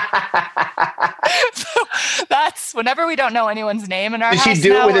that's whenever we don't know anyone's name in our house. Did she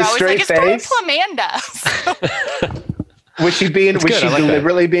do it with a straight face? It's Plumanda. Was she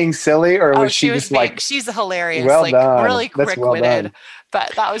deliberately being silly, or was she just like? She's hilarious, well like done. really That's quick-witted. well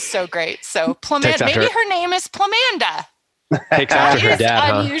but that was so great. So Plumanda, maybe her name is Plumanda. Takes after her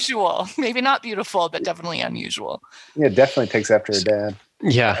dad, unusual. Maybe not beautiful, but definitely unusual. Yeah, definitely takes after her dad.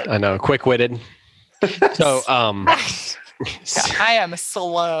 Yeah, I know. Quick-witted. So, I am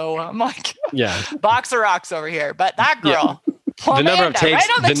slow. I'm like, yeah, box of rocks over here. But that girl, the number of takes,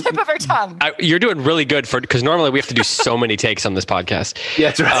 right on the tip of her tongue. You're doing really good because normally we have to do so many takes on this podcast.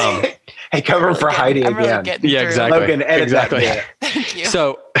 Yeah, that's right. Hey, cover for Heidi again. Really exactly. Logan, edit exactly. that. Thank you.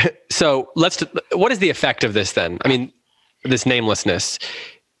 So what is the effect of this then? I mean, this namelessness,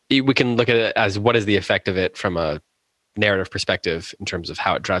 we can look at it as what is the effect of it from a narrative perspective in terms of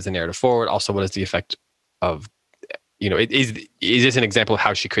how it drives the narrative forward. Also, what is the effect of, is this an example of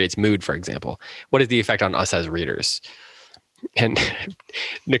how she creates mood, for example? What is the effect on us as readers? And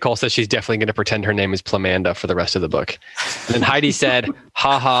Nicole says she's definitely going to pretend her name is Plumanda for the rest of the book. And then Heidi said,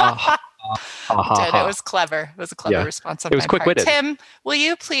 ha ha ha. It was clever. It was a clever response on my part. It was quick-witted. Tim, will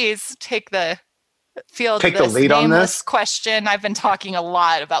you please take the lead on this question? I've been talking a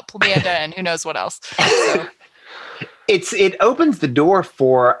lot about Plumanda and who knows what else. So. It opens the door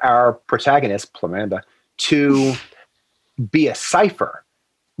for our protagonist, Plumanda, to be a cipher.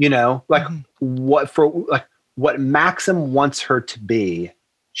 What Maxim wants her to be,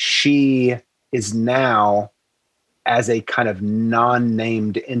 she is now, as a kind of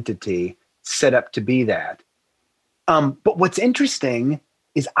non-named entity, set up to be that. But what's interesting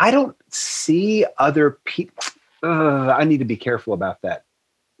is I don't see other people. I need to be careful about that.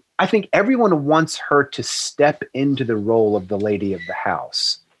 I think everyone wants her to step into the role of the lady of the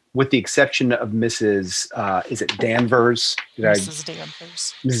house, with the exception of Mrs. Is it Danvers? Mrs.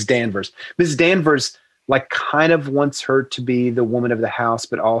 Danvers. Mrs. Danvers. Mrs. Danvers, like, kind of wants her to be the woman of the house,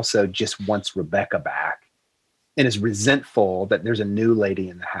 but also just wants Rebecca back and is resentful that there's a new lady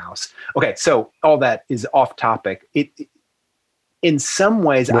in the house. Okay, so all that is off topic. In some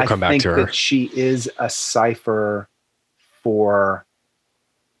ways, I think that she is a cipher for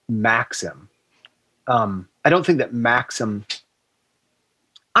Maxim. I don't think that Maxim.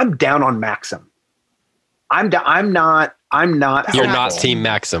 I'm down on Maxim. I'm not. You're not Team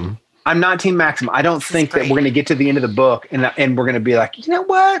Maxim. I'm not Team Maxim. I don't think that we're going to get to the end of the book and we're going to be like, you know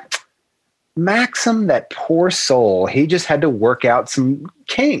what? Maxim, that poor soul, he just had to work out some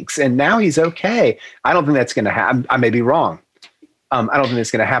kinks and now he's okay. I don't think that's going to happen. I may be wrong. I don't think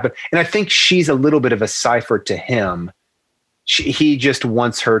that's going to happen. And I think she's a little bit of a cipher to him. He just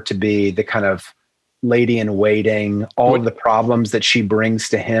wants her to be the kind of lady in waiting. All of the problems that she brings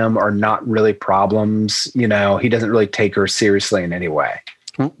to him are not really problems. He doesn't really take her seriously in any way.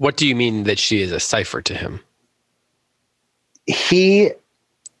 What do you mean that she is a cipher to him? She's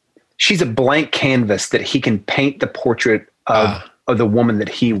a blank canvas that he can paint the portrait of the woman that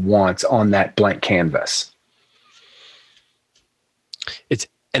he wants on that blank canvas.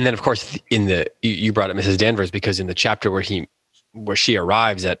 And then of course you brought up Mrs. Danvers, because in the chapter where she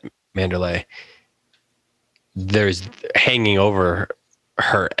arrives at Manderley, there's hanging over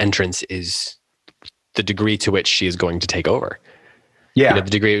her entrance is the degree to which she is going to take over. Yeah. The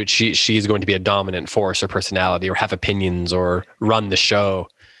degree which she is going to be a dominant force or personality or have opinions or run the show,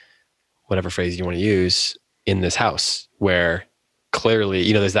 whatever phrase you want to use, in this house, where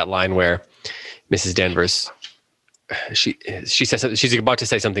clearly, there's that line where Mrs. Danvers, she says, she's about to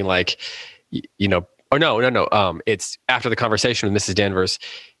say something like, it's after the conversation with Mrs. Danvers,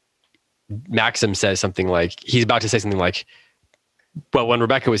 Maxim says something like, he's about to say something like, Well, when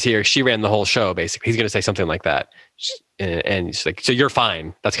Rebecca was here, she ran the whole show, basically. He's going to say something like that. And he's like, so you're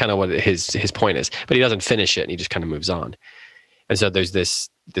fine. That's kind of what his point is. But he doesn't finish it, and he just kind of moves on. And so there's this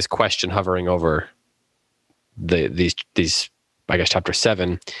question hovering over these I guess, chapter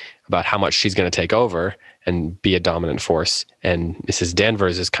 7, about how much she's going to take over and be a dominant force. And Mrs.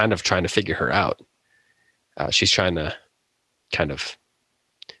 Danvers is kind of trying to figure her out. She's trying to kind of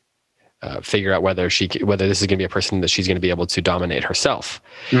figure out whether this is going to be a person that she's going to be able to dominate herself.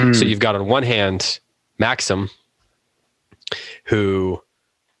 So you've got on one hand Maxim, who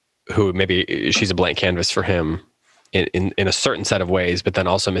maybe she's a blank canvas for him in a certain set of ways, but then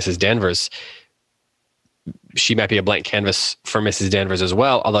also Mrs. Danvers, she might be a blank canvas for Mrs. Danvers as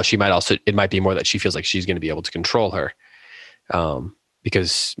well, although it might be more that she feels like she's going to be able to control her,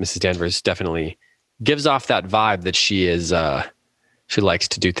 because Mrs. Danvers definitely gives off that vibe that she likes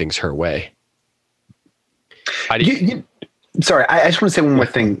to do things her way. Sorry, I just want to say one more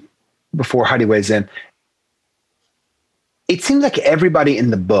thing before Heidi weighs in. It seems like everybody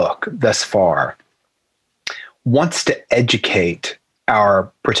in the book thus far wants to educate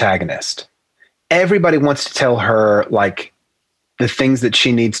our protagonist. Everybody wants to tell her like the things that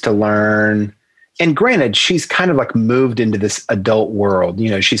she needs to learn. And granted, she's kind of like moved into this adult world. You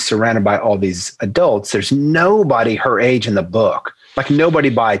know, she's surrounded by all these adults. There's nobody her age in the book, like nobody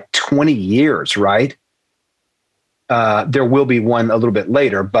by 20 years, right? There will be one a little bit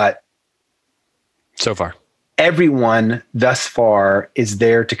later, but so far, everyone thus far is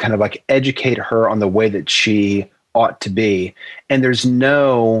there to kind of like educate her on the way that she ought to be. And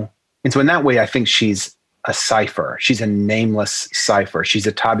so in that way, I think she's a cipher. She's a nameless cipher. She's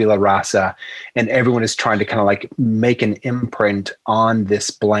a tabula rasa, and everyone is trying to kind of like make an imprint on this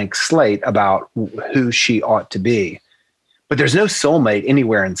blank slate about who she ought to be. But there's no soulmate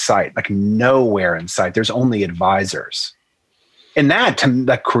anywhere in sight, like nowhere in sight. There's only advisors. And that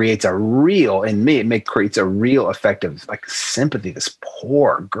creates creates a real effect of like sympathy. This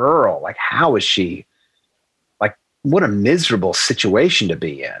poor girl, like how is she, like what a miserable situation to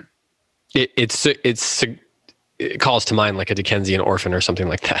be in. It calls to mind like a Dickensian orphan or something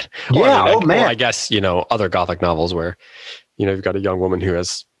like that. Yeah. Man. Or I guess, other Gothic novels where, you've got a young woman who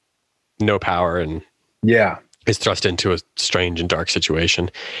has no power and is thrust into a strange and dark situation.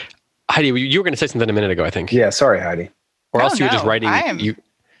 Heidi, you were going to say something a minute ago, I think. Yeah. Sorry, Heidi. Or else you were just writing.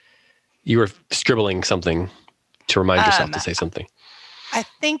 You were scribbling something to remind yourself to say something. I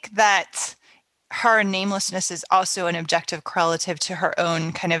think that her namelessness is also an objective correlative to her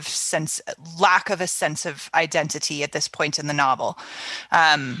own kind of lack of a sense of identity at this point in the novel.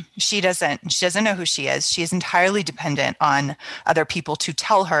 She doesn't know who she is. She is entirely dependent on other people to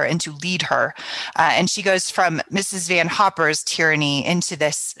tell her and to lead her. And she goes from Mrs. Van Hopper's tyranny into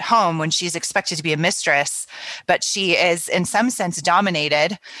this home when she's expected to be a mistress, but she is in some sense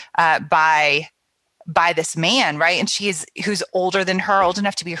dominated by this man, right? And who's older than her, old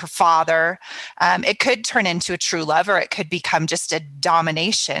enough to be her father. It could turn into a true love, or it could become just a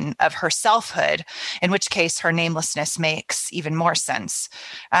domination of her selfhood, in which case her namelessness makes even more sense.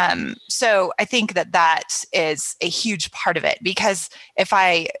 So I think that is a huge part of it, because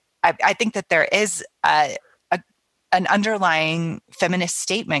I think that there is an underlying feminist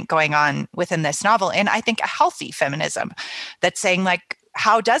statement going on within this novel, and I think a healthy feminism that's saying like,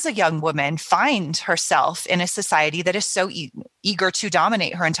 how does a young woman find herself in a society that is so eager to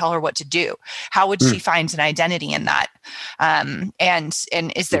dominate her and tell her what to do? How would she find an identity in that? And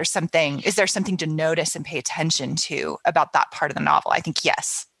is there something to notice and pay attention to about that part of the novel? I think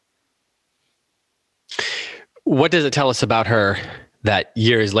yes. What does it tell us about her that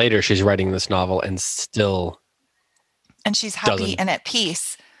years later she's writing this novel and she's happy and at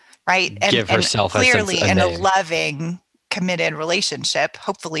peace, right? And give herself clearly in a loving, committed relationship,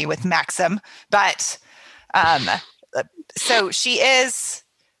 hopefully with Maxim, but so she is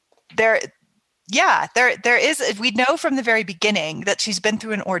there. Yeah, there is. We know from the very beginning that she's been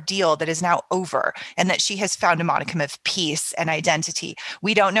through an ordeal that is now over, and that she has found a modicum of peace and identity.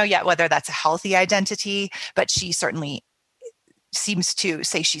 We don't know yet whether that's a healthy identity, but she certainly seems to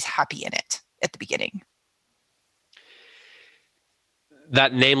say she's happy in it at the beginning.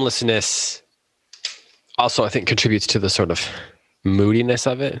 That namelessness also, I think, contributes to the sort of moodiness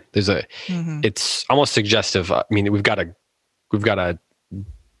of it. It's almost suggestive. I mean, we've got a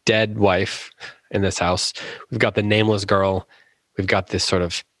dead wife in this house. We've got the nameless girl. We've got this sort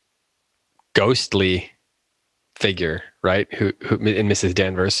of ghostly figure, right? Who in Mrs.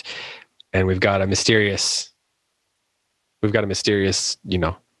 Danvers, and we've got a mysterious,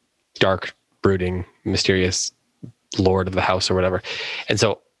 dark, brooding, mysterious lord of the house or whatever. And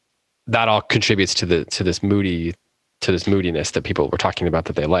so that all contributes to this moody to this moodiness that people were talking about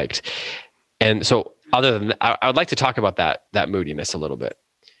that they liked. And so other than that, I would like to talk about that moodiness a little bit.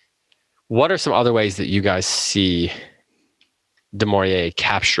 What are some other ways that you guys see du Maurier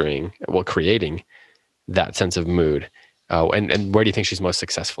creating that sense of mood? And where do you think she's most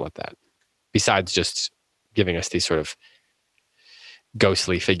successful at that? Besides just giving us these sort of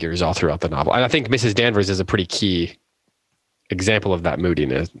ghostly figures all throughout the novel. And I think Mrs. Danvers is a pretty key example of that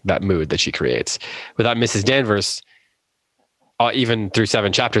moodiness, that mood that she creates. Without Mrs. Danvers, even through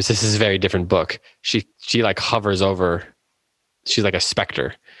 7 chapters, this is a very different book. She like hovers over, she's like a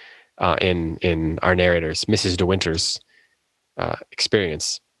specter in our narrator's, Mrs. De Winter's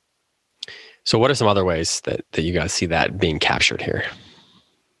experience. So what are some other ways that you guys see that being captured here?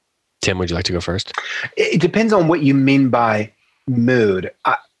 Tim, would you like to go first? It depends on what you mean by mood.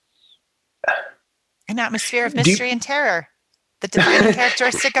 An atmosphere of mystery and terror, the defining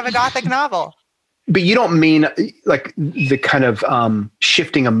characteristic of a Gothic novel. But you don't mean like the kind of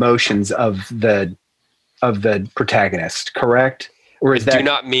shifting emotions of the protagonist, correct? Or is that? Do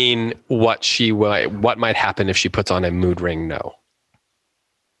not mean what might happen if she puts on a mood ring? No.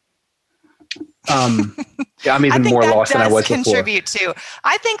 Yeah, I'm even more lost than I was before.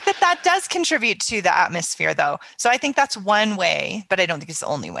 I think that does contribute to the atmosphere, though. So I think that's one way, but I don't think it's the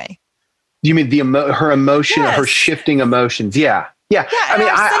only way. Do you mean her emotion, Yes. her shifting emotions? Yeah. Yeah, and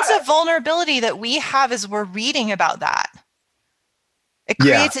our sense of vulnerability that we have as we're reading about that. It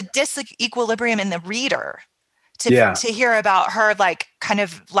creates a disequilibrium in the reader to hear about her like kind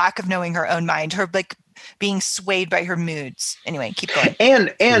of lack of knowing her own mind, her like being swayed by her moods. Anyway, keep going.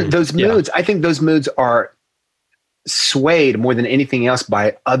 And those moods, I think those moods are swayed more than anything else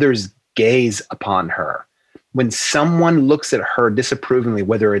by others' gaze upon her. When someone looks at her disapprovingly,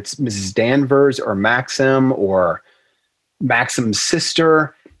 whether it's Mrs. Danvers or Maxim or Maxim's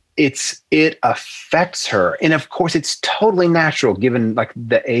sister, it affects her. And of course, it's totally natural given like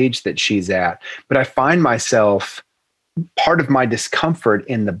the age that she's at. But I find myself, part of my discomfort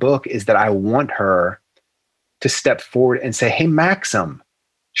in the book is that I want her to step forward and say, hey, Maxim,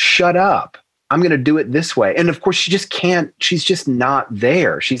 shut up. I'm going to do it this way. And of course, she just can't. She's just not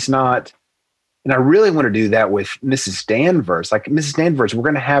there. She's not. And I really want to do that with Mrs. Danvers. Like, Mrs. Danvers, we're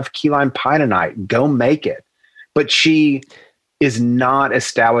going to have key lime pie tonight. Go make it. But she is not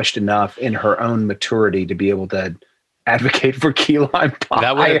established enough in her own maturity to be able to advocate for key lime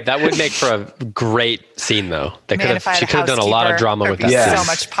pie. That would make for a great scene, though. She could have done a lot of drama with that. Yes.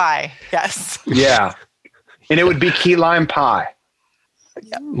 So much pie. Yes. Yeah. And it would be key lime pie.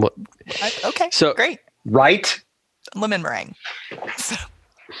 Yep. Well, okay. So great. Right? Lemon meringue. So.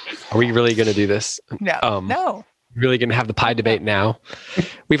 Are we really going to do this? No. No. Really going to have the pie debate now?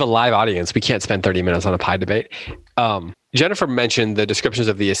 We have a live audience. We can't spend 30 minutes on a pie debate. Jennifer mentioned the descriptions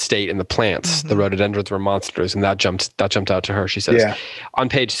of the estate and the plants. Mm-hmm. The rhododendrons were monsters, and that jumped out to her. She says, on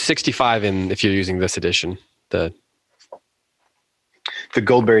page 65, if you're using this edition, the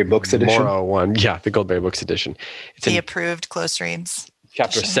Goldberry Books edition, Morrow one, the Goldberry Books edition. It's the approved close reads.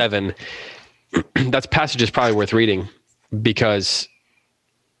 Chapter 7. That passage is probably worth reading because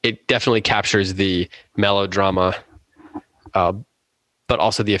it definitely captures the melodrama, but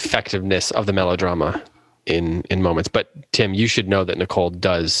also the effectiveness of the melodrama in moments. But Tim, you should know that Nicole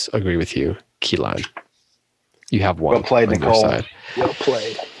does agree with you. Key lime. You have one. Well played, on Nicole. Your side. Well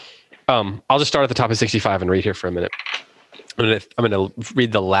played. I'll just start at the top of 65 and read here for a minute. I'm going to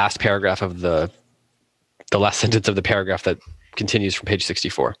read the last paragraph of the last sentence of the paragraph that continues from page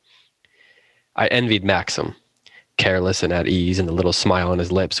 64. I envied Maxim, careless and at ease, and the little smile on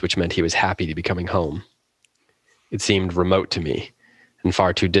his lips, which meant he was happy to be coming home. It seemed remote to me, and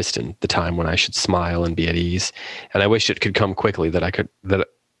far too distant, the time when I should smile and be at ease, and I wished it could come quickly, that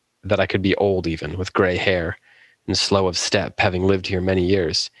I could be old even, with gray hair, and slow of step, having lived here many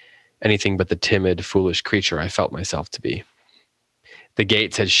years, anything but the timid, foolish creature I felt myself to be. The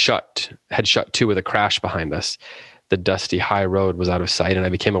gates had shut to with a crash behind us. The dusty high road was out of sight, and I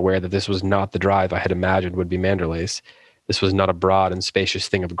became aware that this was not the drive I had imagined would be Manderley's. This was not a broad and spacious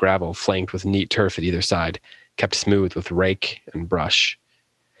thing of gravel, flanked with neat turf at either side, kept smooth with rake and brush.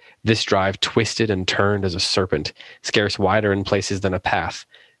 This drive twisted and turned as a serpent, scarce wider in places than a path,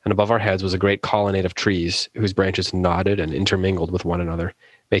 and above our heads was a great colonnade of trees, whose branches nodded and intermingled with one another,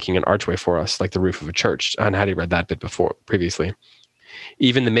 making an archway for us like the roof of a church. And Hattie read that bit previously.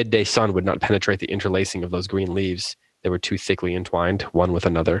 Even the midday sun would not penetrate the interlacing of those green leaves. They were too thickly entwined, one with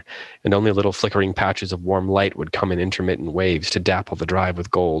another, and only little flickering patches of warm light would come in intermittent waves to dapple the drive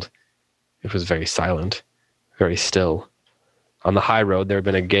with gold. It was very silent, very still. On the high road there had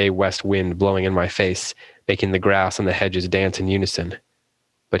been a gay west wind blowing in my face, making the grass and the hedges dance in unison.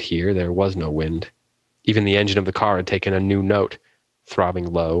 But here there was no wind. Even the engine of the car had taken a new note,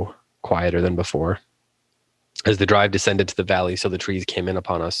 throbbing low, quieter than before. As the drive descended to the valley, so the trees came in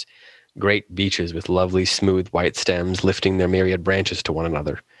upon us, great beeches with lovely, smooth, white stems lifting their myriad branches to one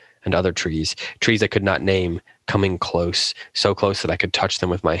another, and other trees I could not name, coming close, so close that I could touch them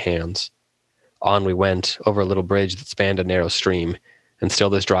with my hands. On we went, over a little bridge that spanned a narrow stream, and still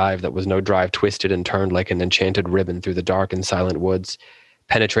this drive that was no drive twisted and turned like an enchanted ribbon through the dark and silent woods,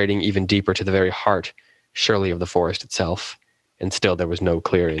 penetrating even deeper to the very heart, surely of the forest itself, and still there was no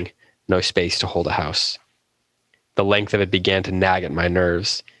clearing, no space to hold a house. The length of it began to nag at my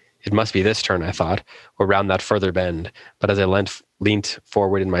nerves. It must be this turn, I thought, or round that further bend, but as I leant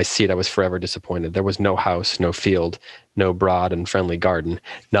forward in my seat, I was forever disappointed. There was no house, no field, no broad and friendly garden,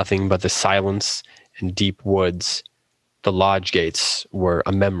 nothing but the silence and deep woods. The lodge gates were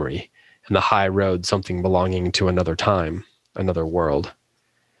a memory, and the high road something belonging to another time, another world.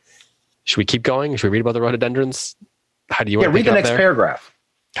 Should we keep going? Should we read about the rhododendrons? How do you want to read the next paragraph.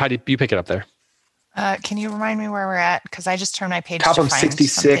 How do you pick it up there? Can you remind me where we're at? Because I just turned my page Top to of find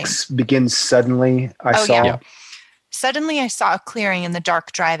 66 something. begins suddenly. I saw. Yeah. Suddenly I saw a clearing in the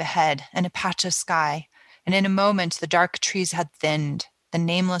dark drive ahead and a patch of sky. And in a moment, the dark trees had thinned. The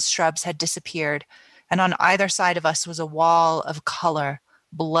nameless shrubs had disappeared. And on either side of us was a wall of color,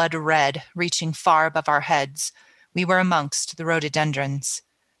 blood red, reaching far above our heads. We were amongst the rhododendrons.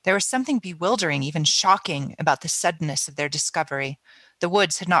 There was something bewildering, even shocking, about the suddenness of their discovery. The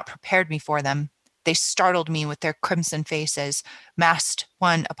woods had not prepared me for them. They startled me with their crimson faces, massed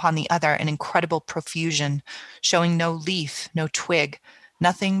one upon the other in incredible profusion, showing no leaf, no twig,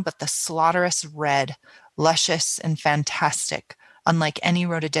 nothing but the slaughterous red, luscious and fantastic, unlike any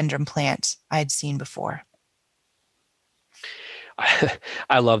rhododendron plant I had seen before.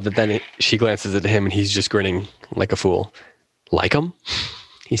 I love that then she glances at him and he's just grinning like a fool. Like him?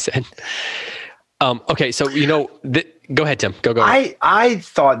 He said. Okay, so, go ahead, Tim. Go ahead. I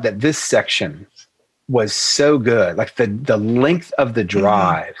thought that this section was so good. Like the length of the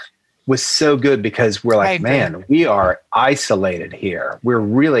drive was so good because we're like, man, we are isolated here. We're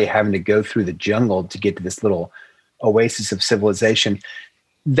really having to go through the jungle to get to this little oasis of civilization.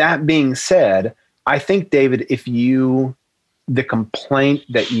 That being said, I think, David, the complaint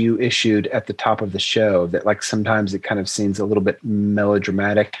that you issued at the top of the show that like sometimes it kind of seems a little bit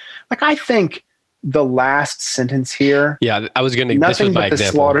melodramatic. Like I think the last sentence here. Yeah, I was going to. Nothing this was my but the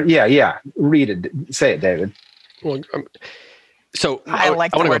example. slaughter. Yeah. Read it. Say it, David. Well, so I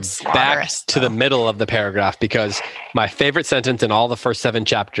want to go back to the middle of the paragraph because my favorite sentence in all the first 7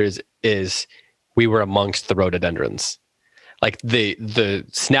 chapters is "We were amongst the rhododendrons." Like the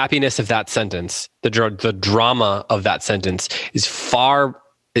snappiness of that sentence, the drama of that sentence is far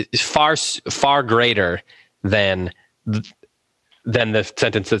greater than the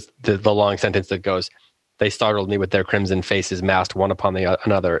sentence, the long sentence that goes, "They startled me with their crimson faces massed one upon the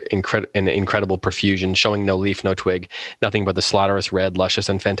another in incredible profusion, showing no leaf, no twig, nothing but the slaughterous red, luscious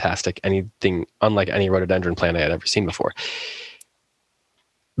and fantastic, anything unlike any rhododendron plant I had ever seen before."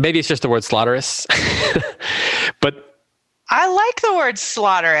 Maybe it's just the word slaughterous, but I like the word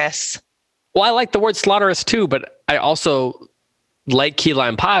slaughterous. Well, I like the word slaughterous too, but I also like key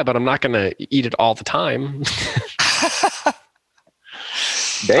lime pie, but I'm not going to eat it all the time.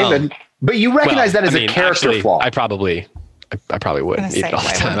 David, but you recognize that as a character flaw. I probably would eat it all the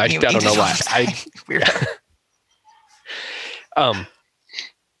time. I don't know why.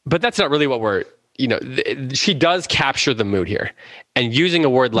 But that's not really what we're, she does capture the mood here, and using a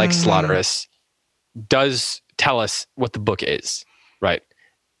word like slaughterous does tell us what the book is, right?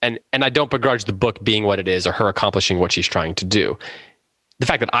 And I don't begrudge the book being what it is or her accomplishing what she's trying to do. The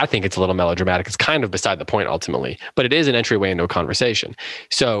fact that I think it's a little melodramatic is kind of beside the point ultimately, but it is an entryway into a conversation.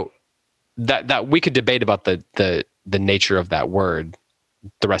 So that we could debate about the nature of that word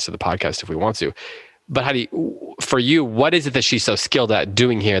the rest of the podcast if we want to. But for you, what is it that she's so skilled at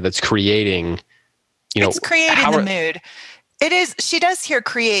doing here that's creating, it's creating the mood. It is, she does here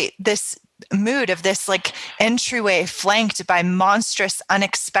create this mood of this like entryway flanked by monstrous,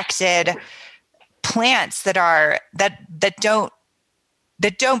 unexpected plants that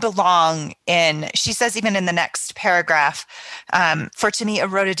don't belong in, she says even in the next paragraph, for to me, a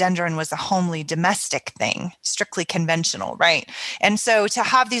rhododendron was a homely domestic thing, strictly conventional, right? And so to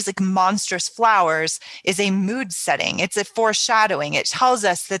have these like monstrous flowers is a mood setting. It's a foreshadowing. It tells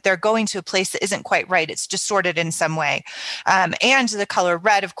us that they're going to a place that isn't quite right. It's distorted in some way. And the color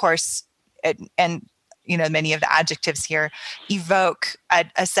red, of course, and many of the adjectives here evoke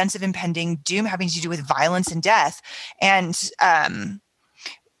a sense of impending doom having to do with violence and death. And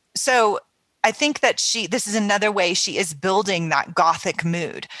so I think that this is another way she is building that Gothic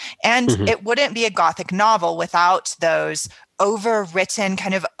mood. And it wouldn't be a Gothic novel without those overwritten,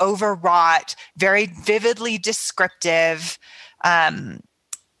 kind of overwrought, very vividly descriptive,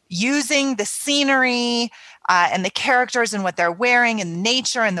 using the scenery and the characters and what they're wearing and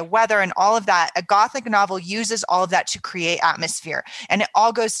nature and the weather and all of that. A Gothic novel uses all of that to create atmosphere, and it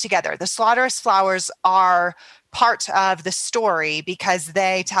all goes together. The Slaughterous Flowers are part of the story because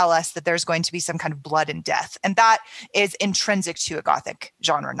they tell us that there's going to be some kind of blood and death. And that is intrinsic to a Gothic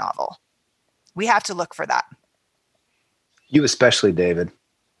genre novel. We have to look for that. You especially, David.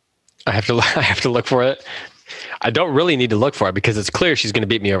 I have to look for it. I don't really need to look for it because it's clear she's going to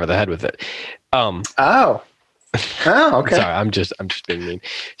beat me over the head with it. Oh, okay. Sorry, I'm just being mean.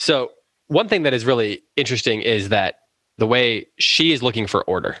 So one thing that is really interesting is that the way she is looking for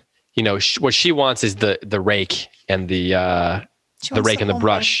order. You know, what she wants is the rake and the rake and the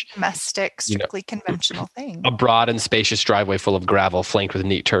brush. Domestic, strictly conventional thing. A broad and spacious driveway full of gravel, flanked with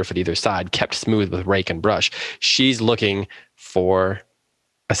neat turf at either side, kept smooth with rake and brush. She's looking for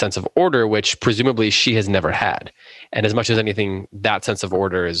a sense of order, which presumably she has never had. And as much as anything, that sense of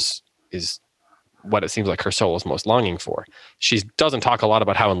order is what it seems like her soul is most longing for. She doesn't talk a lot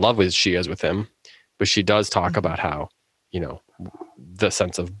about how in love she is with him, but she does talk about how, you know, the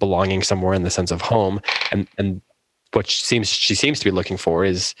sense of belonging somewhere and the sense of home, and what she seems to be looking for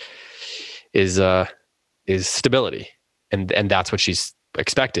is stability, and that's what she's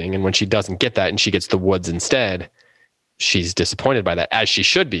expecting. And when she doesn't get that and she gets the woods instead, she's disappointed by that, as she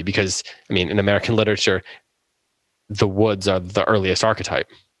should be, because I mean, in American literature, the woods are the earliest archetype.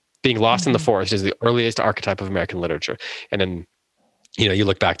 Being lost in the forest is the earliest archetype of American literature. And then, you know, you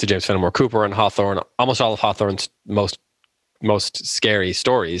look back to James Fenimore Cooper and Hawthorne. Almost all of Hawthorne's most scary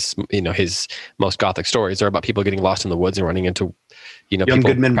stories, you know, his most Gothic stories are about people getting lost in the woods and running into, you know, Young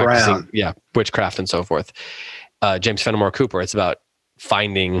Goodman Brown, witchcraft and so forth. James Fenimore Cooper, it's about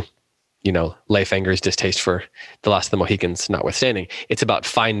finding, you know, Leif Enger's distaste for The Last of the Mohicans notwithstanding. It's about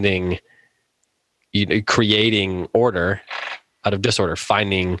finding, you know, creating order out of disorder,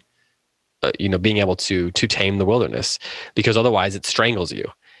 finding, you know, being able to tame the wilderness, because otherwise it strangles you.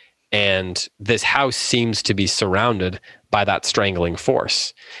 And this house seems to be surrounded by that strangling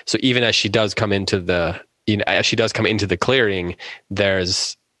force. So even as she does come into the clearing,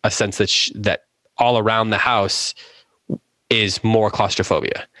 there's a sense that all around the house is more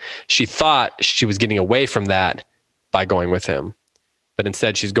claustrophobia. She thought she was getting away from that by going with him, but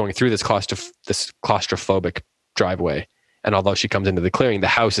instead she's going through this claustrophobic driveway. And although she comes into the clearing, the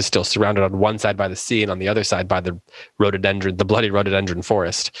house is still surrounded on one side by the sea and on the other side by the bloody rhododendron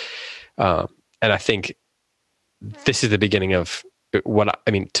forest. And I think this is the beginning of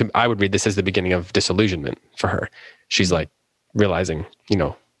I would read this as the beginning of disillusionment for her. She's like realizing, you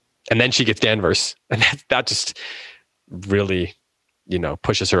know, and then she gets Danvers, and that just really, you know,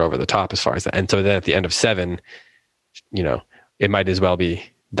 pushes her over the top as far as that. And so then at the end of 7, you know, it might as well be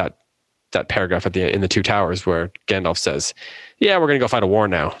that paragraph in the Two Towers where Gandalf says, yeah, we're going to go fight a war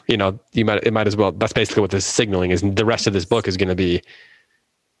now. You know, it might as well. That's basically what this signaling is. And the rest of this book is going to be,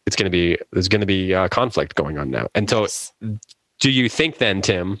 there's going to be conflict going on now. And so do you think then,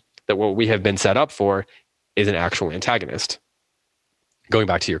 Tim, that what we have been set up for is an actual antagonist? Going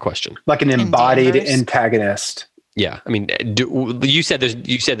back to your question. Like an embodied antagonist. Yeah. I mean, you said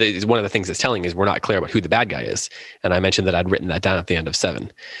that one of the things that's telling is we're not clear about who the bad guy is. And I mentioned that I'd written that down at the end of 7.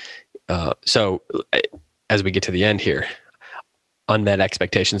 So as we get to the end here, unmet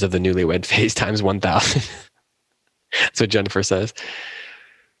expectations of the newlywed phase times 1,000. That's what Jennifer says.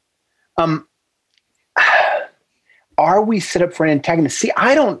 Are we set up for an antagonist? See,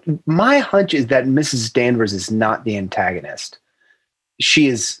 my hunch is that Mrs. Danvers is not the antagonist. She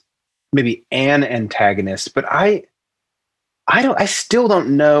is maybe an antagonist, but I still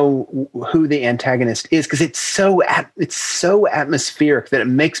don't know who the antagonist is, because it's so atmospheric that it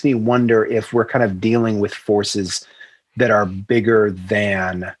makes me wonder if we're kind of dealing with forces that are bigger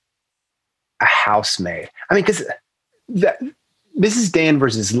than a housemaid. I mean, because Mrs.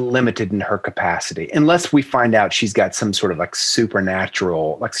 Danvers is limited in her capacity, unless we find out she's got some sort of like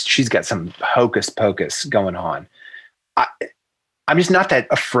supernatural, like she's got some hocus pocus going on. I'm just not that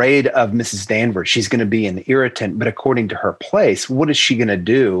afraid of Mrs. Danvers. She's going to be an irritant, but according to her place, what is she going to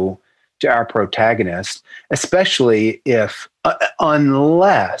do to our protagonist? Especially if,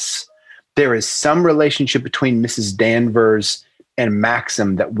 unless there is some relationship between Mrs. Danvers and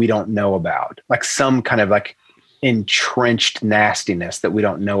Maxim that we don't know about, like some kind of like entrenched nastiness that we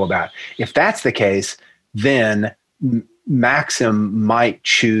don't know about. If that's the case, then Maxim might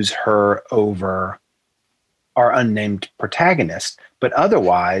choose her over our unnamed protagonist. But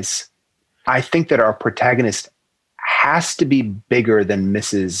otherwise, I think that our protagonist has to be bigger than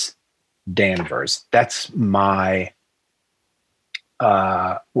Mrs. Danvers. That's my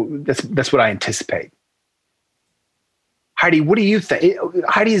that's what I anticipate. Heidi, what do you think?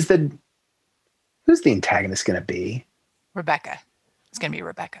 Heidi who's the antagonist going to be? Rebecca. It's going to be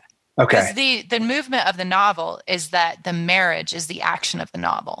Rebecca. Okay. Because the movement of the novel is that the marriage is the action of the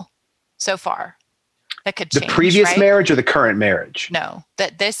novel so far. That could change. The previous right? marriage or the current marriage? No,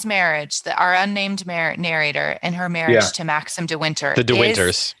 that this marriage, our unnamed narrator and her marriage to Maxim de Winter. The De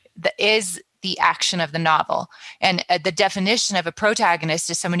Winters. Is the action of the novel. And the definition of a protagonist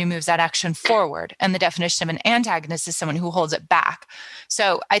is someone who moves that action forward. And the definition of an antagonist is someone who holds it back.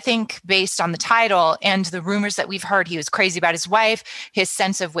 So I think based on the title and the rumors that we've heard, he was crazy about his wife, his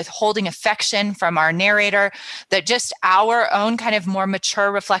sense of withholding affection from our narrator, that just our own kind of more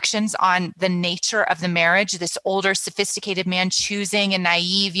mature reflections on the nature of the marriage, this older, sophisticated man choosing a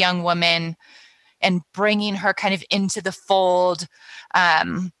naive young woman and bringing her kind of into the fold,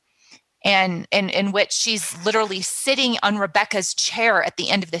 and in which she's literally sitting on Rebecca's chair at the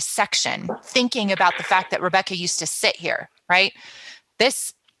end of this section, thinking about the fact that Rebecca used to sit here, right?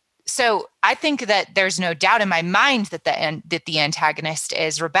 So I think that there's no doubt in my mind that the antagonist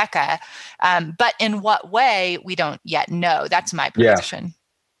is Rebecca, but in what way, we don't yet know. That's my prediction.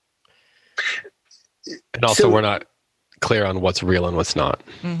 Yeah. And also, we're not clear on what's real and what's not.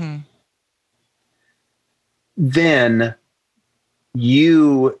 Mm-hmm. Then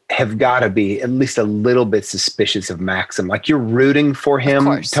you have got to be at least a little bit suspicious of Maxim. Like, you're rooting for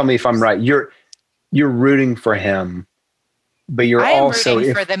him. Tell me if I'm right. You're rooting for him, but I am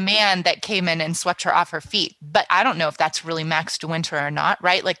rooting for the man that came in and swept her off her feet. But I don't know if that's really Max de Winter or not,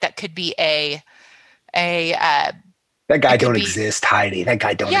 right? Like, that could be that guy don't exist, Heidi. That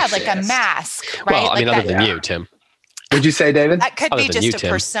guy don't exist. Yeah, like a mask, right? Well, I mean, like other than you, Tim. Would you say, David? That could be just a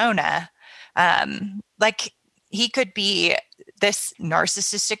persona. Like, he could be this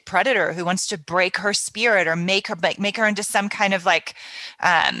narcissistic predator who wants to break her spirit or make her into some kind of like,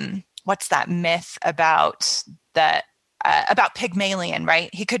 what's that myth about Pygmalion, right?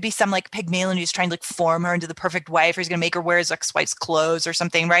 He could be some like Pygmalion who's trying to like form her into the perfect wife, or he's going to make her wear his ex-wife's clothes or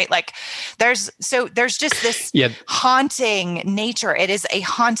something, right? Like there's just this haunting nature. It is a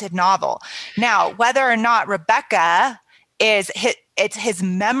haunted novel. Now, whether or not Rebecca it's his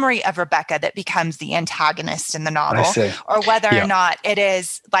memory of Rebecca that becomes the antagonist in the novel, or whether or not it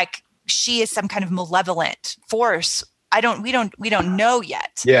is like she is some kind of malevolent force. We don't know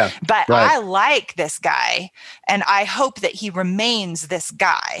yet. Yeah. But I like this guy, and I hope that he remains this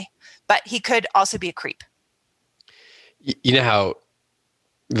guy, but he could also be a creep. You know how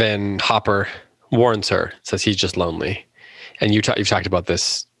then Hopper warns her, says he's just lonely. And you've talked about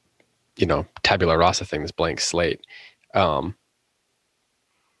this, tabula rasa thing, this blank slate.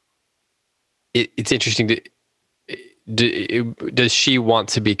 It's interesting does he want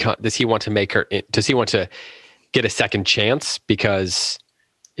to get a second chance because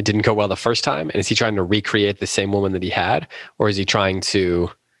it didn't go well the first time? And is he trying to recreate the same woman that he had? Or is he trying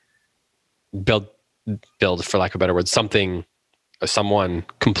to build, for lack of a better word, someone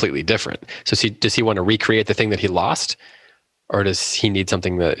completely different? So does he want to recreate the thing that he lost? Or does he need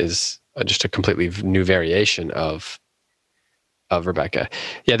something that is just a completely new variation of Rebecca?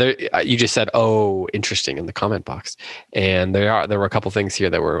 Yeah, you just said, "Oh, interesting," in the comment box, and there were a couple things here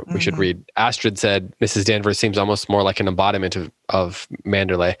that we should read. Astrid said, "Mrs. Danvers seems almost more like an embodiment of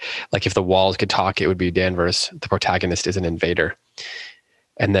Manderley. Like if the walls could talk, it would be Danvers. The protagonist is an invader."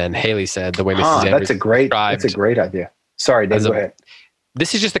 And then Haley said, "The way Mrs. Danvers that's a great idea." Sorry, Dave, go ahead.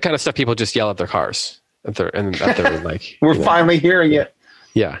 This is just the kind of stuff people just yell at their cars. At their like, we're finally hearing it.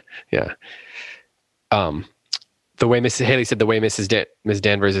 Yeah. The way Haley said, the way Miss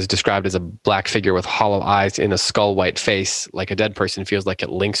Danvers is described as a black figure with hollow eyes in a skull white face, like a dead person, feels like it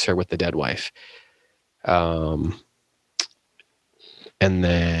links her with the dead wife. And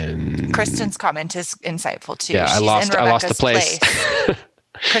then Kristen's comment is insightful too. Yeah, I lost the place.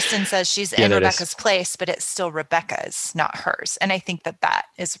 Kristen says she's in Rebecca's place, but it's still Rebecca's, not hers. And I think that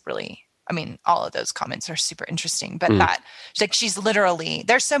is really, all of those comments are super interesting, but she's literally,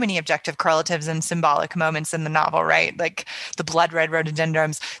 there's so many objective correlatives and symbolic moments in the novel, right? Like the blood red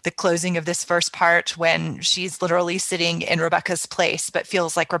rhododendrons, the closing of this first part when she's literally sitting in Rebecca's place, but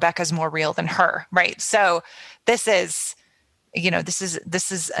feels like Rebecca's more real than her, right? So this is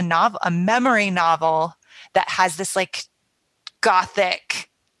a novel, a memory novel that has this like gothic,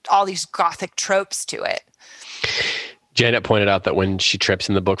 all these gothic tropes to it. Janet pointed out that when she trips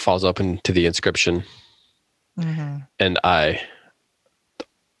and the book falls open to the inscription, and I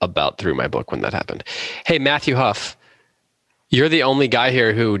about threw my book when that happened. Hey, Matthew Huff, You're the only guy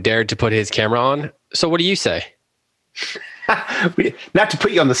here who dared to put his camera on. So what do you say? Not to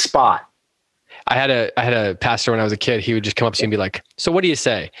put you on the spot. I had a pastor when I was a kid. He would just come up to me and be like, "So what do you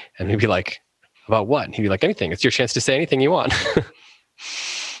say?" And he'd be like, "About what?" And he'd be like, "Anything. It's your chance to say anything you want."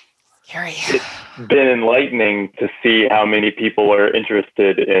 Harry. It's been enlightening to see how many people are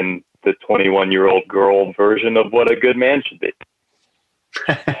interested in the 21-year-old girl version of what a good man should be.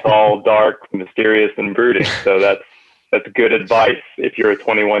 It's all dark, mysterious, and brooding. So that's good advice if you're a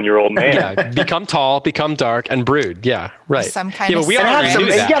 21-year-old man. Yeah, become tall, become dark, and brood. Yeah, right. Some kind of we already knew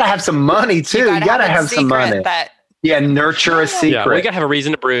you that. gotta have some money too. You gotta have some money. Yeah, nurture a secret. Yeah, we gotta have a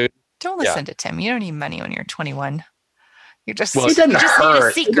reason to brood. Don't listen to Tim. You don't need money when you're 21. You just it doesn't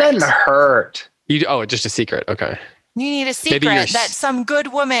hurt. It doesn't hurt. Just a secret. Okay. You need a secret that some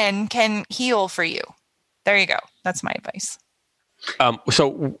good woman can heal for you. There you go. That's my advice.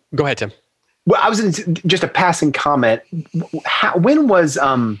 So go ahead, Tim. Well, I was just a passing comment. When was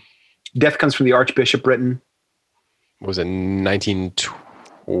Death Comes from the Archbishop written? Was it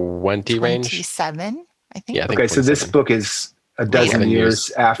 1920 range? 27, I think. Yeah. I think okay, so this book is a dozen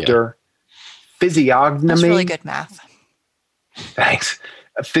years after. Yeah. Physiognomy. That's really good math. Thanks.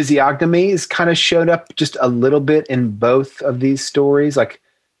 Physiognomy is kind of showed up just a little bit in both of these stories. Like,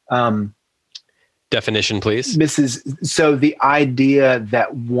 definition, please. So the idea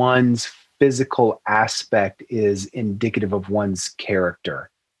that one's physical aspect is indicative of one's character.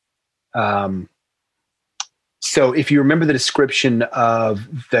 So if you remember the description of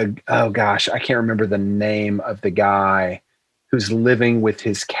I can't remember the name of the guy who's living with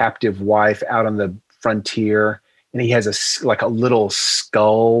his captive wife out on the frontier, and he has a little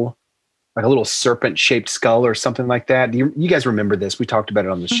skull, like a little serpent-shaped skull or something like that. You guys remember this? We talked about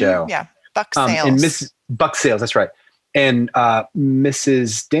it on the show. Yeah, Buck Sales. And Buck Sales, that's right. And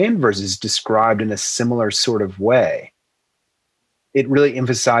Mrs. Danvers is described in a similar sort of way. It really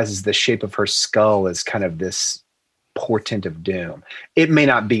emphasizes the shape of her skull as kind of this portent of doom. It may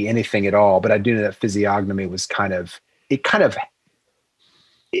not be anything at all, but I do know that physiognomy was it kind of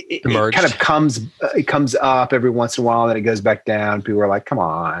comes up every once in a while, and then it goes back down. People are like, "Come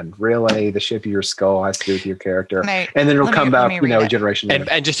on, really? The shape of your skull has to do with your character," and then it'll come back, a generation later.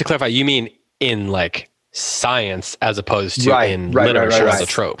 And just to clarify, you mean in like science as opposed to in literature as a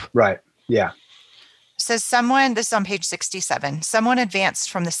trope, right? Yeah. Says this is on page 67. Someone advanced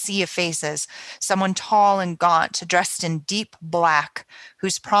from the sea of faces, someone tall and gaunt, dressed in deep black,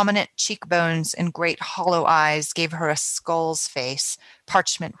 whose prominent cheekbones and great hollow eyes gave her a skull's face,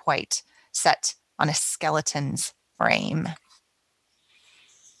 parchment white, set on a skeleton's frame.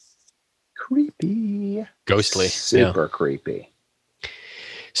 Creepy. Ghostly. Super creepy.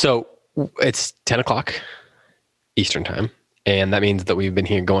 So it's 10 o'clock Eastern time, and that means that we've been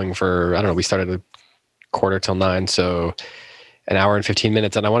here going for, we started at 8:45, so an hour and 15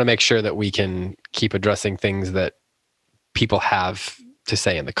 minutes. And I want to make sure that we can keep addressing things that people have to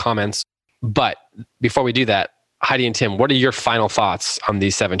say in the comments. But before we do that, Heidi and Tim, what are your final thoughts on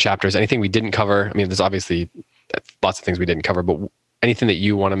these 7 chapters? Anything we didn't cover? I mean, there's obviously lots of things we didn't cover, but anything that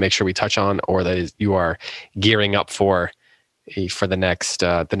you want to make sure we touch on, or that you are gearing up for the next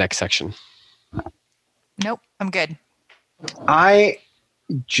section? Nope, I'm good. I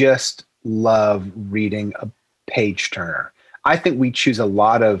just love reading a page turner. I think we choose a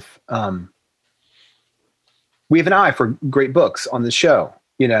lot of we have an eye for great books on the show,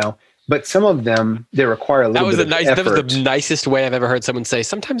 but some of them, they require a little bit of effort. That was the nicest way I've ever heard someone say.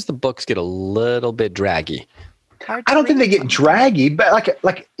 Sometimes the books get a little bit draggy. I don't think they get draggy, but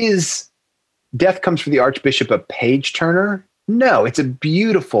like is Death Comes from the Archbishop a page turner? No, it's a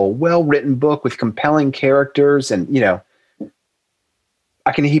beautiful, well-written book with compelling characters, and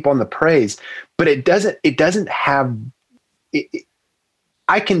I can heap on the praise, but it doesn't have it.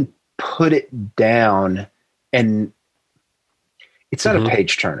 I can put it down, and it's not a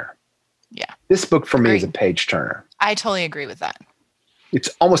page turner. Yeah. This book for me is a page turner. I totally agree with that. It's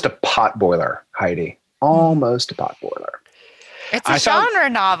almost a pot boiler, Heidi. Almost a pot boiler. It's a genre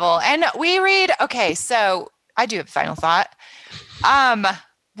novel. And we read, so I do have a final thought.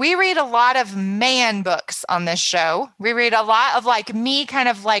 We read a lot of man books on this show. We read a lot of me kind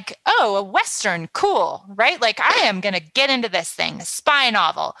of a Western, cool, right? I am going to get into this thing, a spy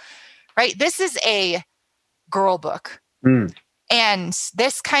novel, right? This is a girl book. And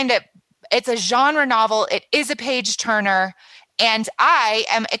this it's a genre novel. It is a page turner. And I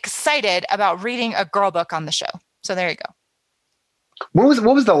am excited about reading a girl book on the show. So there you go. What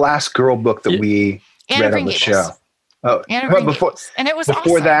was the last girl book that we read on the show? Oh, before, and it was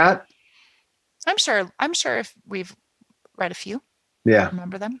before awesome. That. I'm sure if we've read a few. Yeah.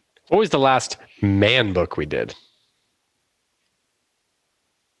 Remember them? What was the last man book we did?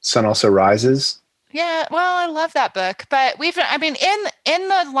 Sun Also Rises. Yeah, well, I love that book, but in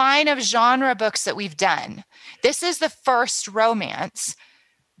the line of genre books that we've done, this is the first romance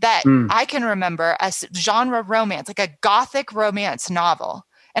that I can remember as genre romance, like a gothic romance novel.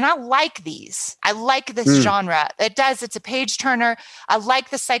 And I like these. I like this genre. It's a page turner. I like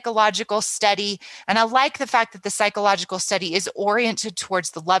the psychological study. And I like the fact that the psychological study is oriented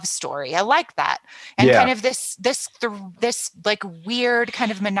towards the love story. I like that. And kind of this like weird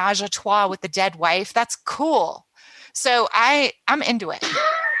kind of menage a trois with the dead wife. That's cool. So I'm into it.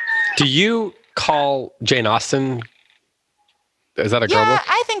 Do you call Jane Austen? Is that a girl book?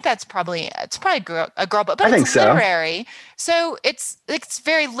 Yeah, I think it's probably a girl book, but I think it's so. literary. So it's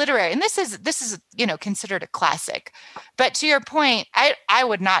very literary. And this is, considered a classic. But to your point, I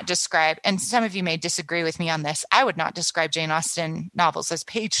would not describe, and some of you may disagree with me on this, I would not describe Jane Austen novels as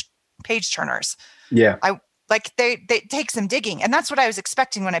page turners. Yeah. They take some digging. And that's what I was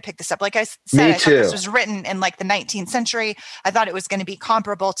expecting when I picked this up. Like I said, Me I thought too. this was written in like the 19th century. I thought it was going to be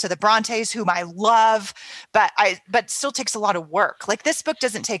comparable to the Brontes, whom I love, but still takes a lot of work. Like this book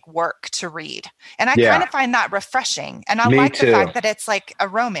doesn't take work to read. And I kind of find that refreshing. And I like the fact that it's like a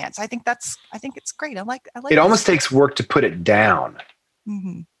romance. I think it's great. I like it almost takes work to put it down.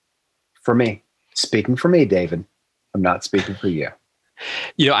 Mm-hmm. For me. Speaking for me, David. I'm not speaking for you.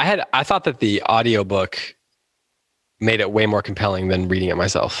 I thought that the audiobook made it way more compelling than reading it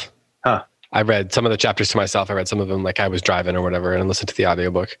myself. Huh. I read some of the chapters to myself. I read some of them like I was driving or whatever and listened to the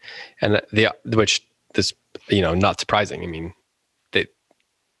audiobook. And which this, not surprising. I mean,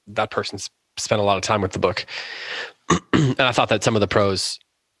 that person spent a lot of time with the book. And I thought that some of the prose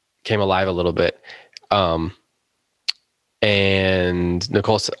came alive a little bit. And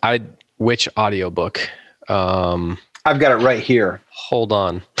Nicole, which audiobook? I've got it right here. Hold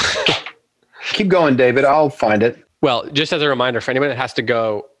on. Keep going, David. I'll find it. Well, just as a reminder for anyone that has to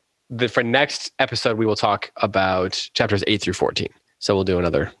go, for next episode, we will talk about chapters 8 through 14. So we'll do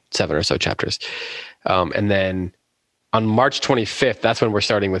another 7 or so chapters. And then on March 25th, that's when we're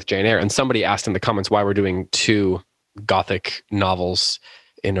starting with Jane Eyre. And somebody asked in the comments why we're doing 2 Gothic novels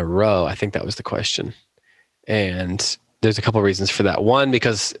in a row. I think that was the question. And there's a couple of reasons for that. One,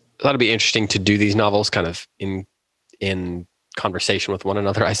 because I thought it'd be interesting to do these novels kind of in conversation with one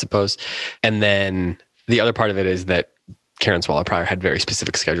another, I suppose. And then the other part of it is that Karen Swallow Prior had very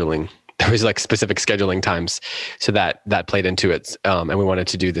specific scheduling. There was like specific scheduling times. So that played into it. And we wanted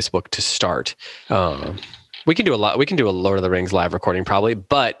to do this book to start. We can do a Lord of the Rings live recording probably,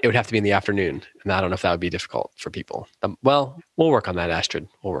 but it would have to be in the afternoon. And I don't know if that would be difficult for people. Well, we'll work on that, Astrid.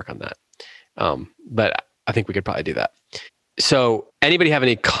 We'll work on that. But I think we could probably do that. So anybody have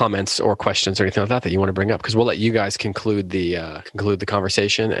any comments or questions or anything like that you want to bring up? Because we'll let you guys conclude the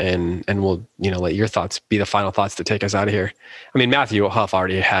conversation and we'll, let your thoughts be the final thoughts to take us out of here. I mean, Matthew Huff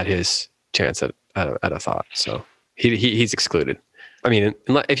already had his chance at a thought. So he's excluded. I mean,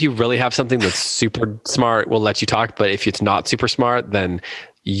 if you really have something that's super smart, we'll let you talk. But if it's not super smart, then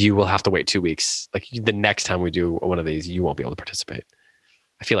you will have to wait 2 weeks. Like the next time we do one of these, you won't be able to participate.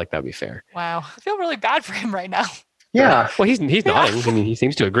 I feel like that would be fair. Wow. I feel really bad for him right now. Yeah. Well, he's nodding. I mean, he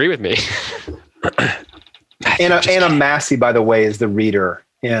seems to agree with me. Anna Massey, by the way, is the reader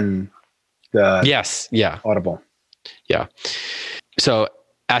in the Audible. Yeah. So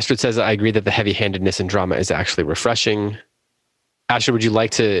Astrid says, I agree that the heavy-handedness in drama is actually refreshing. Astrid, would you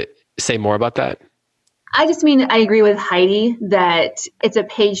like to say more about that? I just mean, I agree with Heidi that it's a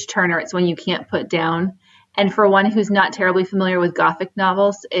page turner. It's one you can't put down. And for one who's not terribly familiar with Gothic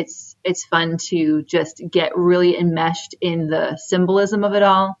novels, it's fun to just get really enmeshed in the symbolism of it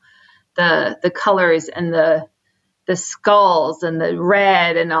all, the colors and the skulls and the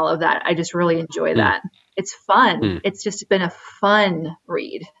red and all of that. I just really enjoy that. It's fun. It's just been a fun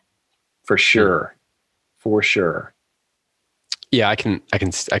read. For sure. For sure. Yeah, I can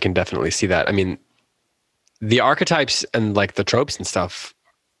definitely see that. I mean, the archetypes and like the tropes and stuff,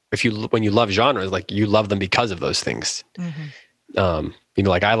 when you love genres, like you love them because of those things. Mm-hmm.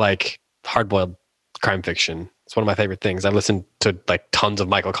 Like I like hard-boiled crime fiction. It's one of my favorite things. I listen to like tons of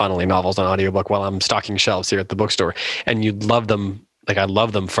Michael Connelly novels on audiobook while I'm stocking shelves here at the bookstore. And you love them. Like I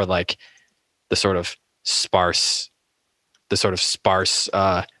love them for like the sort of sparse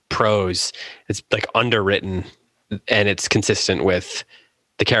prose. It's like underwritten and it's consistent with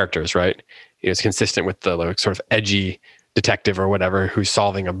the characters, right? It's consistent with the like, sort of edgy detective or whatever who's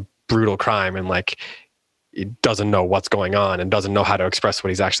solving a brutal crime and like he doesn't know what's going on and doesn't know how to express what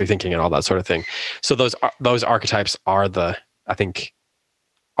he's actually thinking and all that sort of thing. So those archetypes are the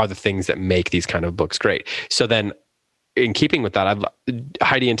things that make these kind of books great. So then in keeping with that,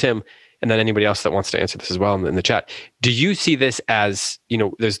 Heidi and Tim, and then anybody else that wants to answer this as well in the chat. Do you see this as,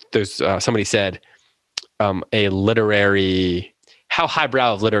 there's somebody said a literary, how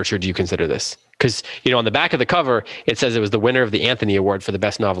highbrow of literature do you consider this? Because, on the back of the cover, it says it was the winner of the Anthony Award for the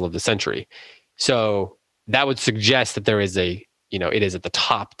best novel of the century. So that would suggest that there is it is at the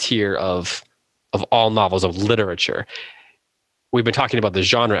top tier of all novels of literature. We've been talking about the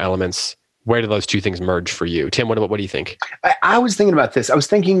genre elements. Where do those two things merge for you? Tim, what do you think? I was thinking about this. I was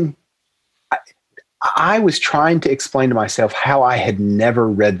thinking, I was trying to explain to myself how I had never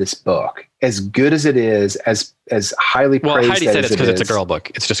read this book. As good as it is, as highly praised as it is. Well, Heidi said it's because it's a girl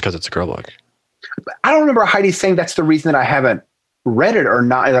book. It's just because it's a girl book. I don't remember Heidi saying that's the reason that I haven't read it or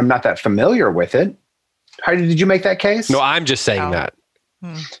not. I'm not that familiar with it. Heidi, did you make that case? No, I'm just saying that.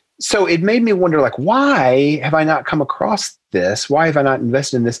 So it made me wonder, why have I not come across this? Why have I not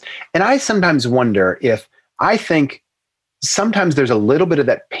invested in this? And I sometimes wonder if I think sometimes there's a little bit of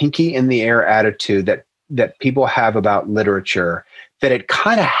that pinky in the air attitude that people have about literature, that it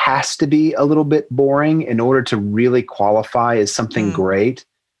kind of has to be a little bit boring in order to really qualify as something great.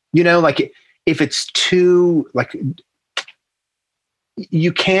 If it's too,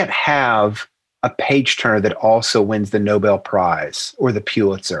 you can't have a page turner that also wins the Nobel Prize or the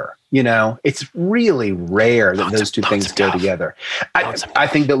Pulitzer. It's really rare that those two things go together. I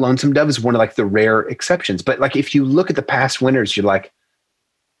think that Lonesome Dove is one of the rare exceptions. But if you look at the past winners, you're like,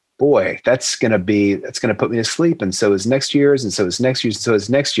 boy, that's going to put me to sleep. And so is next year's, and so is next year's, and so is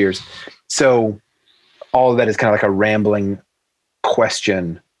next year's. So all of that is kind of like a rambling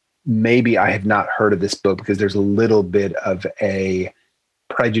question. Maybe I have not heard of this book because there's a little bit of a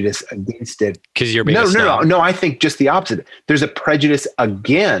prejudice against it. Because you're being no. I think just the opposite. There's a prejudice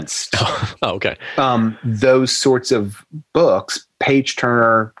against those sorts of books, page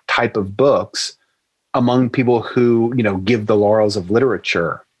turner type of books, among people who give the laurels of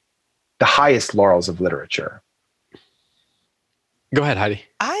literature, the highest laurels of literature. Go ahead, Heidi.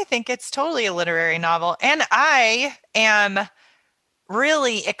 I think it's totally a literary novel, and I am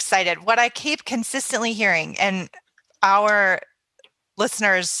really excited. What I keep consistently hearing, and our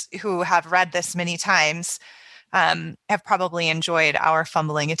listeners who have read this many times have probably enjoyed our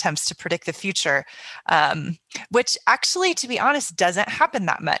fumbling attempts to predict the future, which actually, to be honest, doesn't happen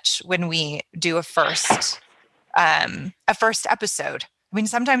that much when we do a first episode. I mean,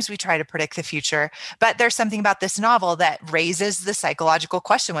 sometimes we try to predict the future, but there's something about this novel that raises the psychological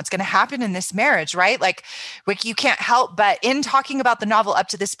question: what's going to happen in this marriage, right? You can't help but, in talking about the novel up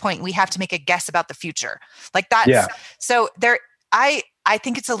to this point, we have to make a guess about the future. So there, I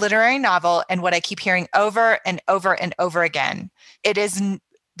think it's a literary novel, and what I keep hearing over and over and over again, it is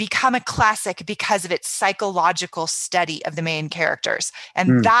become a classic because of its psychological study of the main characters.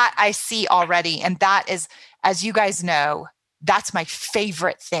 And that I see already. And that is, as you guys know, that's my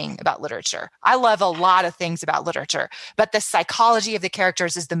favorite thing about literature. I love a lot of things about literature, but the psychology of the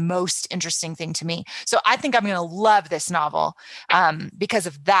characters is the most interesting thing to me. So I think I'm going to love this novel because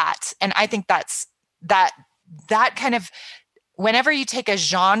of that. And I think that's that kind of, whenever you take a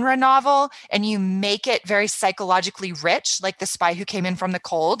genre novel and you make it very psychologically rich, like The Spy Who Came in from the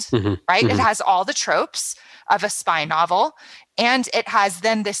Cold, right? It has all the tropes of a spy novel, and it has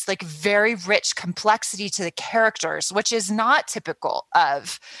then this very rich complexity to the characters, which is not typical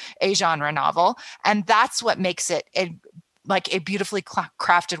of a genre novel. And that's what makes it a beautifully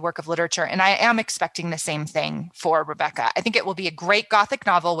crafted work of literature. And I am expecting the same thing for Rebecca. I think it will be a great Gothic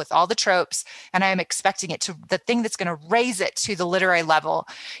novel with all the tropes, and I am expecting it to, the thing that's going to raise it to the literary level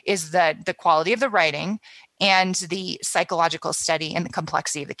is the quality of the writing and the psychological study and the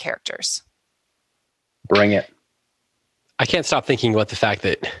complexity of the characters. Bring it. I can't stop thinking about the fact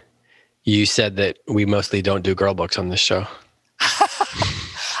that you said that we mostly don't do girl books on this show.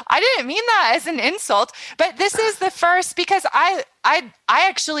 I didn't mean that as an insult, but this is the first, because I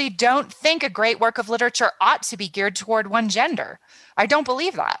actually don't think a great work of literature ought to be geared toward one gender. I don't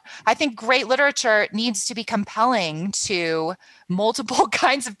believe that. I think great literature needs to be compelling to multiple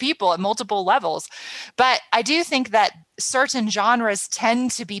kinds of people at multiple levels. But I do think that certain genres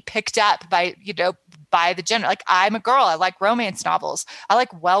tend to be picked up by the gender. I'm a girl. I like romance novels. I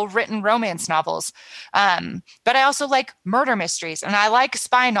like well-written romance novels. But I also like murder mysteries, and I like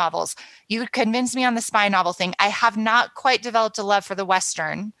spy novels. You convinced me on the spy novel thing. I have not quite developed a love for the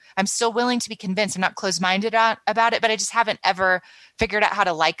Western. I'm still willing to be convinced. I'm not closed-minded about it, but I just haven't ever figured out how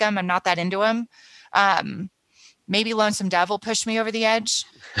to like them. I'm not that into them. Maybe Lonesome Dove will push me over the edge,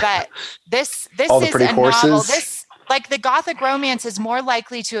 but this is a novel. like the Gothic romance is more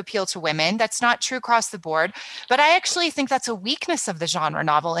likely to appeal to women. That's not true across the board. But I actually think that's a weakness of the genre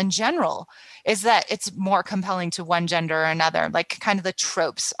novel in general, is that it's more compelling to one gender or another, like kind of the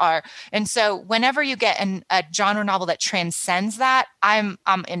tropes are. And so whenever you get a genre novel that transcends that, I'm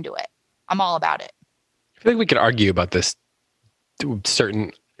into it. I'm all about it. I think we could argue about this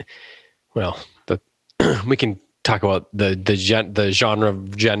certain, we can talk about the genre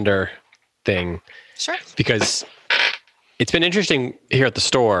of gender thing. Sure. Because it's been interesting here at the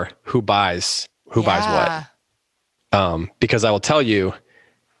store who buys what. Because I will tell you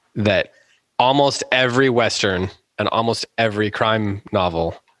that almost every Western and almost every crime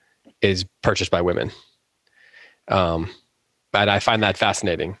novel is purchased by women. And I find that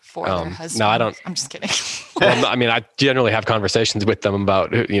fascinating. For their husband. No, I don't. I'm just kidding. Well, I mean, I generally have conversations with them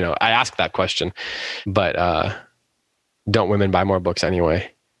about, I ask that question, but don't women buy more books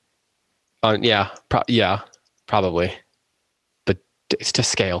anyway? Yeah, probably, but it's to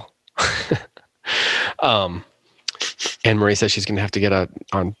scale. Anne Marie says she's going to have to get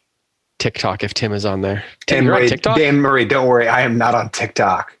on TikTok if Tim is on there. Tim, you're on TikTok? Anne Marie, don't worry. I am not on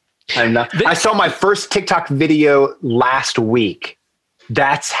TikTok. I'm not. I saw my first TikTok video last week.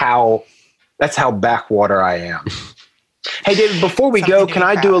 That's how backwater I am. Hey, David, before we go, can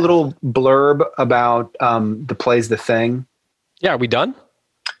I do a little blurb about the plays The Thing? Yeah, are we done?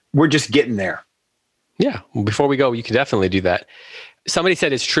 We're just getting there. Yeah, before we go, you can definitely do that. Somebody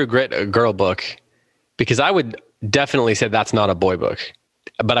said, is True Grit a girl book? Because I would definitely say that's not a boy book,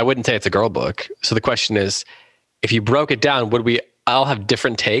 but I wouldn't say it's a girl book. So the question is, if you broke it down, would we all have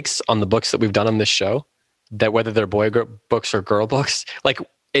different takes on the books that we've done on this show? That whether they're boy books or girl books? Like,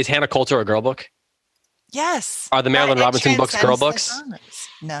 is Hannah Coulter a girl book? Yes. Are the Marilyn Robinson books girl books?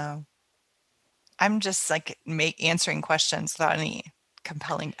 No. I'm just like answering questions without any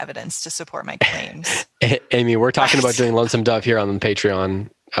compelling evidence to support my claims. Amy, we're talking about doing Lonesome Dove here on Patreon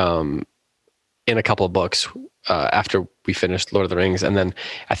in a couple of books after we finish Lord of the Rings. And then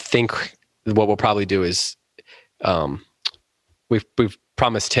I think what we'll probably do is we've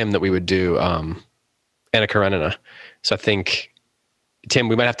promised Tim that we would do Anna Karenina. So I think Tim,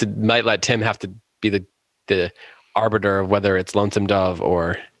 we might let Tim have to be the arbiter of whether it's Lonesome Dove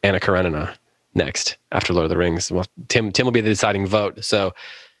or Anna Karenina next after Lord of the Rings. Well, Tim will be the deciding vote. So,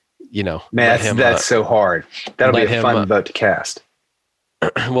 man, that's so hard. That'll be a fun vote to cast.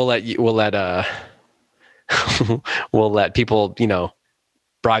 We'll let we'll let people,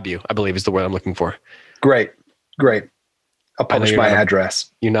 bribe you, I believe is the word I'm looking for. Great. I'll publish my address.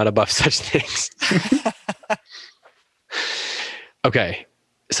 You're not above such things. Okay.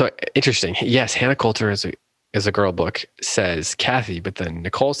 So interesting. Yes, Hannah Coulter is a girl book, says Kathy, but then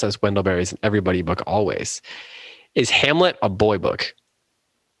Nicole says Wendell Berry's an everybody book always. Is Hamlet a boy book?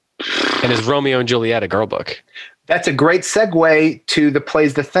 And is Romeo and Juliet a girl book? That's a great segue to the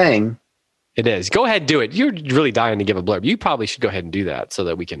plays The Thing. It is. Go ahead and do it. You're really dying to give a blurb. You probably should go ahead and do that so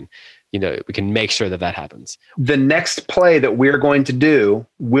that we can make sure that happens. The next play that we're going to do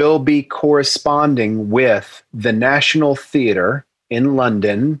will be corresponding with the National Theatre in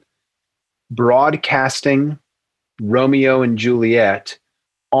London broadcasting Romeo and Juliet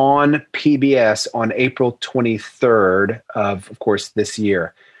on PBS on April 23rd of course, this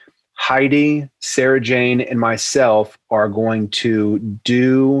year. Heidi, Sarah Jane, and myself are going to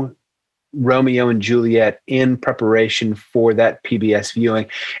do Romeo and Juliet in preparation for that PBS viewing.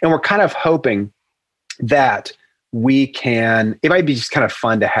 And we're kind of hoping that it might be just kind of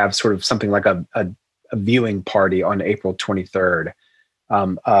fun to have sort of something like a viewing party on April 23rd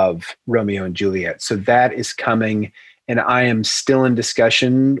of Romeo and Juliet. So that is coming. And I am still in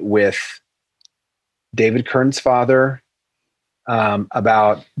discussion with David Kern's father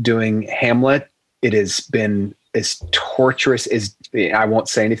about doing Hamlet. It has been as torturous as, I won't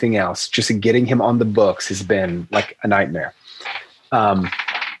say anything else. Just getting him on the books has been like a nightmare.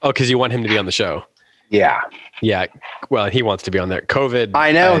 Because you want him to be on the show. Yeah. Yeah. Well, he wants to be on there. COVID.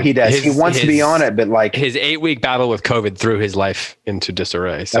 I know he does. He wants to be on it, but like his 8-week battle with COVID threw his life into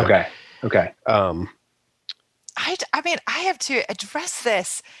disarray. So. Okay. I mean, I have to address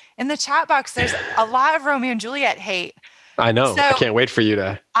this in the chat box. There's a lot of Romeo and Juliet hate. I know. So I can't wait for you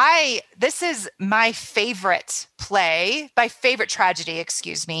to. This is my favorite play, my favorite tragedy,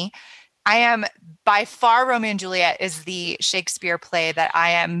 excuse me. I am by far Romeo and Juliet is the Shakespeare play that I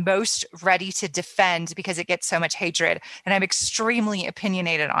am most ready to defend because it gets so much hatred and I'm extremely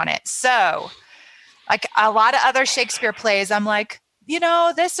opinionated on it. So like a lot of other Shakespeare plays, I'm like,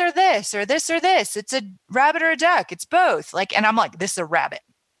 this or this or this or this. It's a rabbit or a duck. It's both. Like, and I'm like, this is a rabbit.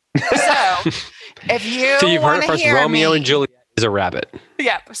 So if you so you've heard it first, Romeo and Juliet is a rabbit.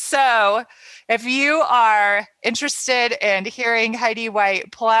 Yep. So if you are interested in hearing Heidi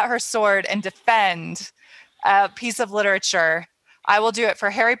White pull out her sword and defend a piece of literature, I will do it for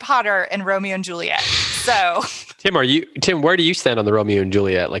Harry Potter and Romeo and Juliet. So Tim, where do you stand on the Romeo and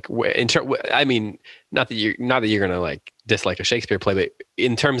Juliet? Like, I mean, not that you're going to like dislike a Shakespeare play, but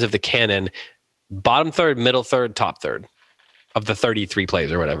in terms of the canon, bottom third, middle third, top third of the 33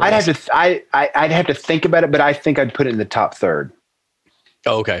 plays or whatever. I'd have to think about it, but I think I'd put it in the top third.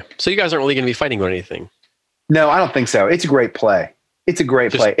 Oh, okay. So you guys aren't really going to be fighting about anything. No, I don't think so. It's a great play. It's a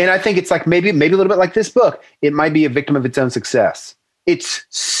great play. And I think it's like maybe a little bit like this book. It might be a victim of its own success. It's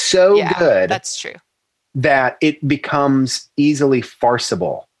so good. That's true. That it becomes easily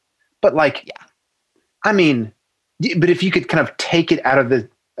farcical. But like, I mean, but if you could kind of take it out of the,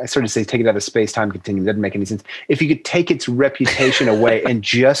 I sort of say take it out of space-time continuum, doesn't make any sense. If you could take its reputation away and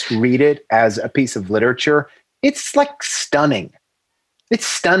just read it as a piece of literature, it's like stunning. It's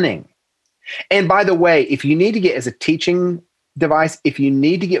stunning. And by the way, if you need to get as a teaching device, if you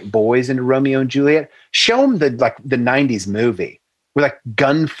need to get boys into Romeo and Juliet, show them the 90s movie with like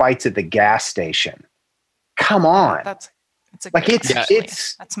gunfights at the gas station. Come on.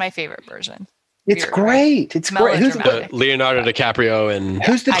 It's that's my favorite version. It's great. It's great. Who's Leonardo DiCaprio and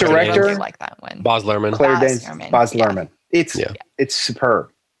who's the director? I like that one. Baz Luhrmann. Claire Danes. Baz Luhrmann. It's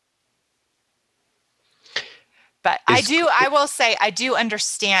superb. But I will say, I do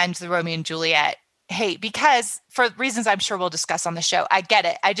understand the Romeo and Juliet hate because for reasons I'm sure we'll discuss on the show. I get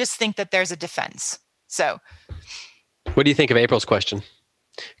it. I just think that there's a defense. So what do you think of April's question?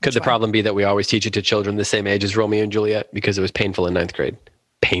 Could the problem be that we always teach it to children the same age as Romeo and Juliet because it was painful in 9th grade?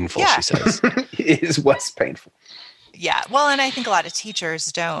 Painful, she says. It was painful. Yeah. Well, and I think a lot of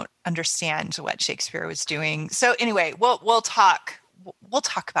teachers don't understand what Shakespeare was doing. So anyway, we'll talk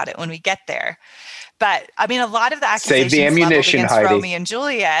about it when we get there. But I mean, a lot of the accusations leveled against Romeo and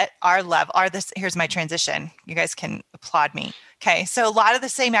Juliet are this. Here's my transition. You guys can applaud me. Okay. So a lot of the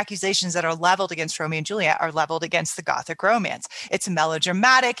same accusations that are leveled against Romeo and Juliet are leveled against the Gothic romance. It's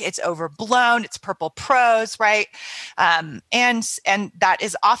melodramatic. It's overblown. It's purple prose, right? And that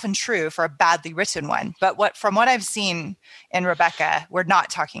is often true for a badly written one. But from what I've seen in Rebecca, we're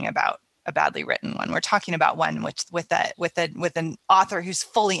not talking about a badly written one. We're talking about one with an author who's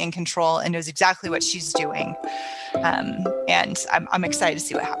fully in control and knows exactly what she's doing. And I'm excited to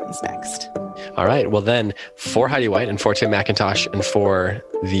see what happens next. All right. Well, then for Heidi White and for Tim McIntosh and for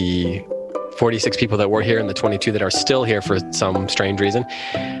the 46 people that were here and the 22 that are still here for some strange reason,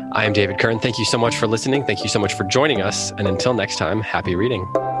 I am David Kern. Thank you so much for listening. Thank you so much for joining us. And until next time, happy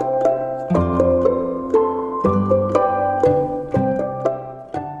reading.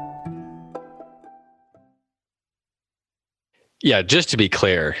 Yeah, just to be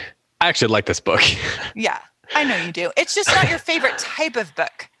clear, I actually like this book. Yeah, I know you do. It's just not your favorite type of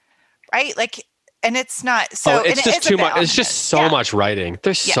book, right? Like, and it's not. So it's just too much. It's just so much writing.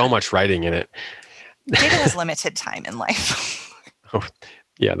 There's so much writing in it. David has limited time in life. Oh,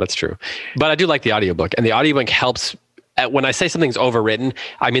 yeah, that's true. But I do like the audiobook, and the audiobook helps. When I say something's overwritten,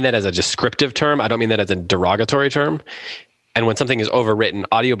 I mean that as a descriptive term. I don't mean that as a derogatory term. And when something is overwritten,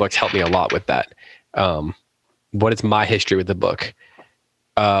 audiobooks help me a lot with that. What is my history with the book?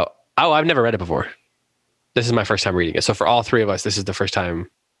 I've never read it before. This is my first time reading it. So for all three of us, this is the first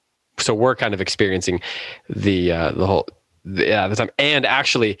time. So we're kind of experiencing the time. And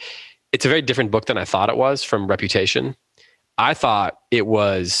actually, it's a very different book than I thought it was from Reputation. I thought it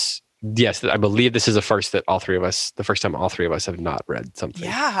was, yes, I believe this is the first time all three of us have not read something.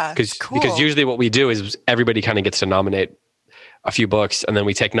 Yeah, because usually what we do is everybody kind of gets to nominate a few books, and then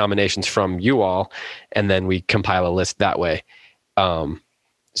we take nominations from you all, and then we compile a list that way.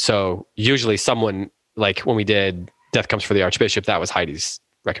 So usually someone, like when we did Death Comes for the Archbishop, that was Heidi's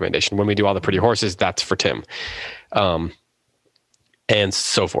recommendation. When we do All the Pretty Horses, that's for Tim, and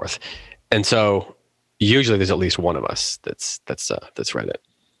so forth. And so usually there's at least one of us that's read it.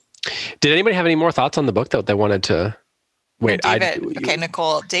 Did anybody have any more thoughts on the book that they wanted to? Wait, David. Okay,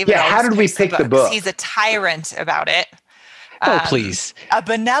 Nicole. David. Yeah, how did we pick the book? He's a tyrant about it. Oh, please. A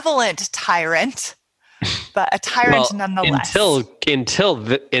benevolent tyrant, but a tyrant nonetheless. Until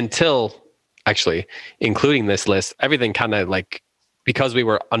actually, including this list, everything kind of like, because we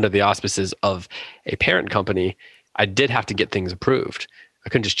were under the auspices of a parent company, I did have to get things approved. I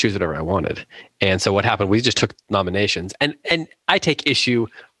couldn't just choose whatever I wanted. And so what happened, we just took nominations. And I take issue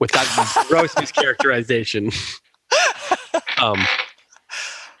with that gross mischaracterization.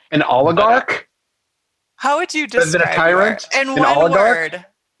 An oligarch? How would you describe a tyrant? In one word,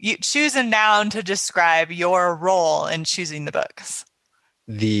 you choose a noun to describe your role in choosing the books.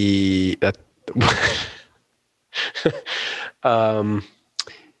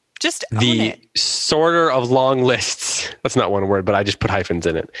 Just own The it. sorter of long lists. That's not one word, but I just put hyphens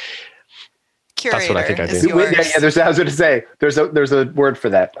in it. Curator That's what I think I is did. yours. I was going to say, there's a word for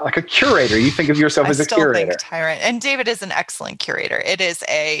that. Like a curator. You think of yourself as a still curator. think tyrant. And David is an excellent curator. It is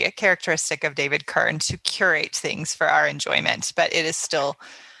a characteristic of David Kern to curate things for our enjoyment, but it is still,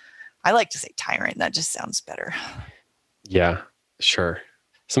 I like to say tyrant. That just sounds better. Yeah, sure.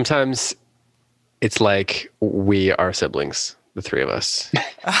 Sometimes it's like we are siblings, the three of us.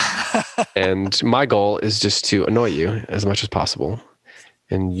 And my goal is just to annoy you as much as possible.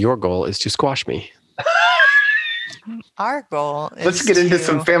 And your goal is to squash me. Our goal is Let's get into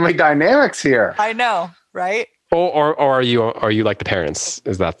some family dynamics here. I know, right? Or are you like the parents?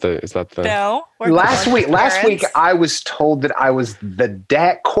 Is that the No. Last week I was told that I was the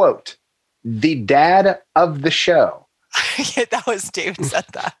dad, quote, the dad of the show. Yeah, that was David said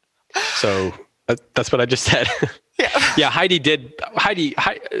that. So that's what I just said. Yeah. Yeah, Heidi,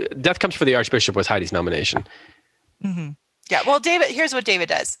 Death Comes for the Archbishop was Heidi's nomination. Mm-hmm. Yeah. Well, David, here's what David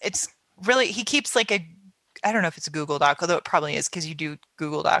does. It's really, he keeps like I don't know if it's a Google Doc, although it probably is because you do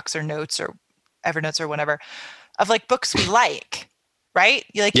Google Docs or notes or Evernotes or whatever of like books we like, right?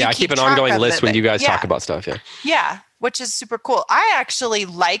 I keep an ongoing list when you guys talk about stuff. Yeah. Yeah. Which is super cool. I actually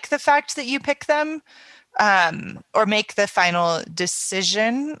like the fact that you pick them or make the final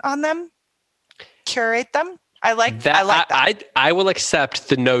decision on them, curate them. I like that. I will accept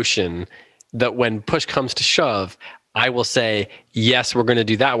the notion that when push comes to shove, I will say, yes, we're going to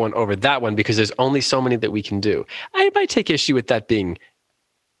do that one over that one because there's only so many that we can do. I might take issue with that being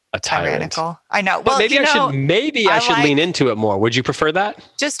a tyrant. Tyrannical. I know. But Well, maybe I should lean into it more. Would you prefer that?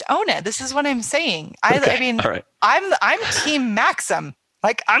 Just own it. This is what I'm saying. Okay. I mean, all right. I'm team Maxim.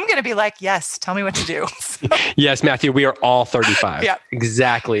 Like, I'm going to be like, yes, tell me what to do. Yes, Matthew, we are all 35. Yeah.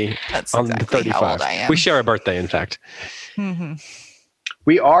 Exactly. That's on exactly the 35. how old I am. We share a birthday, in fact. Mm-hmm.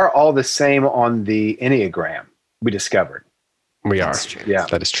 We are all the same on the Enneagram, we discovered. We are. That's true. Yeah.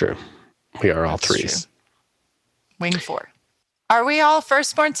 That is true. We are all That's threes. true. Wing 4. Are we all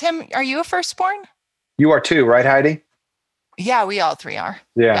firstborn? Tim, are you a firstborn? You are too, right, Heidi? Yeah, we all three are.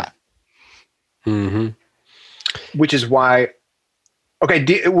 Yeah. Mm-hmm. Which is why. Okay,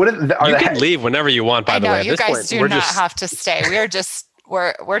 you can leave whenever you want. By the way, at you this guys point, do we're not just have to stay. We're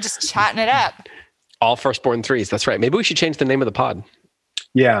just chatting it up. all firstborn threes. That's right. Maybe we should change the name of the pod.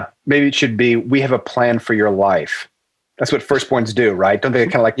 Yeah, maybe it should be. We have a plan for your life. That's what firstborns do, right? Don't they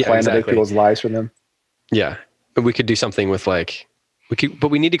kind of like plan other people's lives for them? Yeah, but we could do something with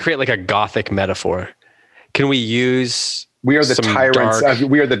but we need to create like a gothic metaphor. Can we use? We are the tyrants.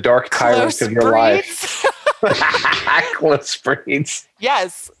 We are the dark tyrants of your life. Close breeds.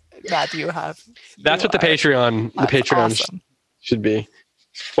 Yes, Matthew, you have. That's what the Patreon. The Patreon awesome. Should be.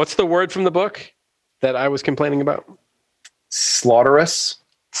 What's the word from the book that I was complaining about? Slaughterous.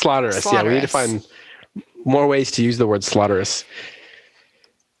 Slaughterous. Yeah, we need to find more ways to use the word slaughterous.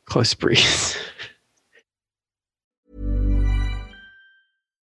 Close breeds.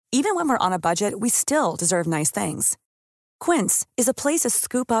 Even when we're on a budget, we still deserve nice things. Quince is a place to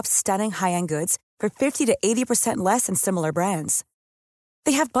scoop up stunning high-end goods for 50 to 80% less than similar brands.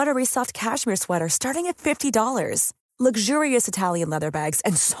 They have buttery soft cashmere sweaters starting at $50, luxurious Italian leather bags,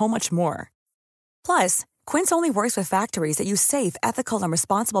 and so much more. Plus, Quince only works with factories that use safe, ethical, and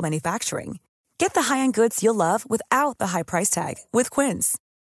responsible manufacturing. Get the high-end goods you'll love without the high price tag with Quince.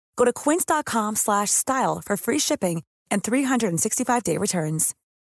 Go to quince.com/style for free shipping and 365-day returns.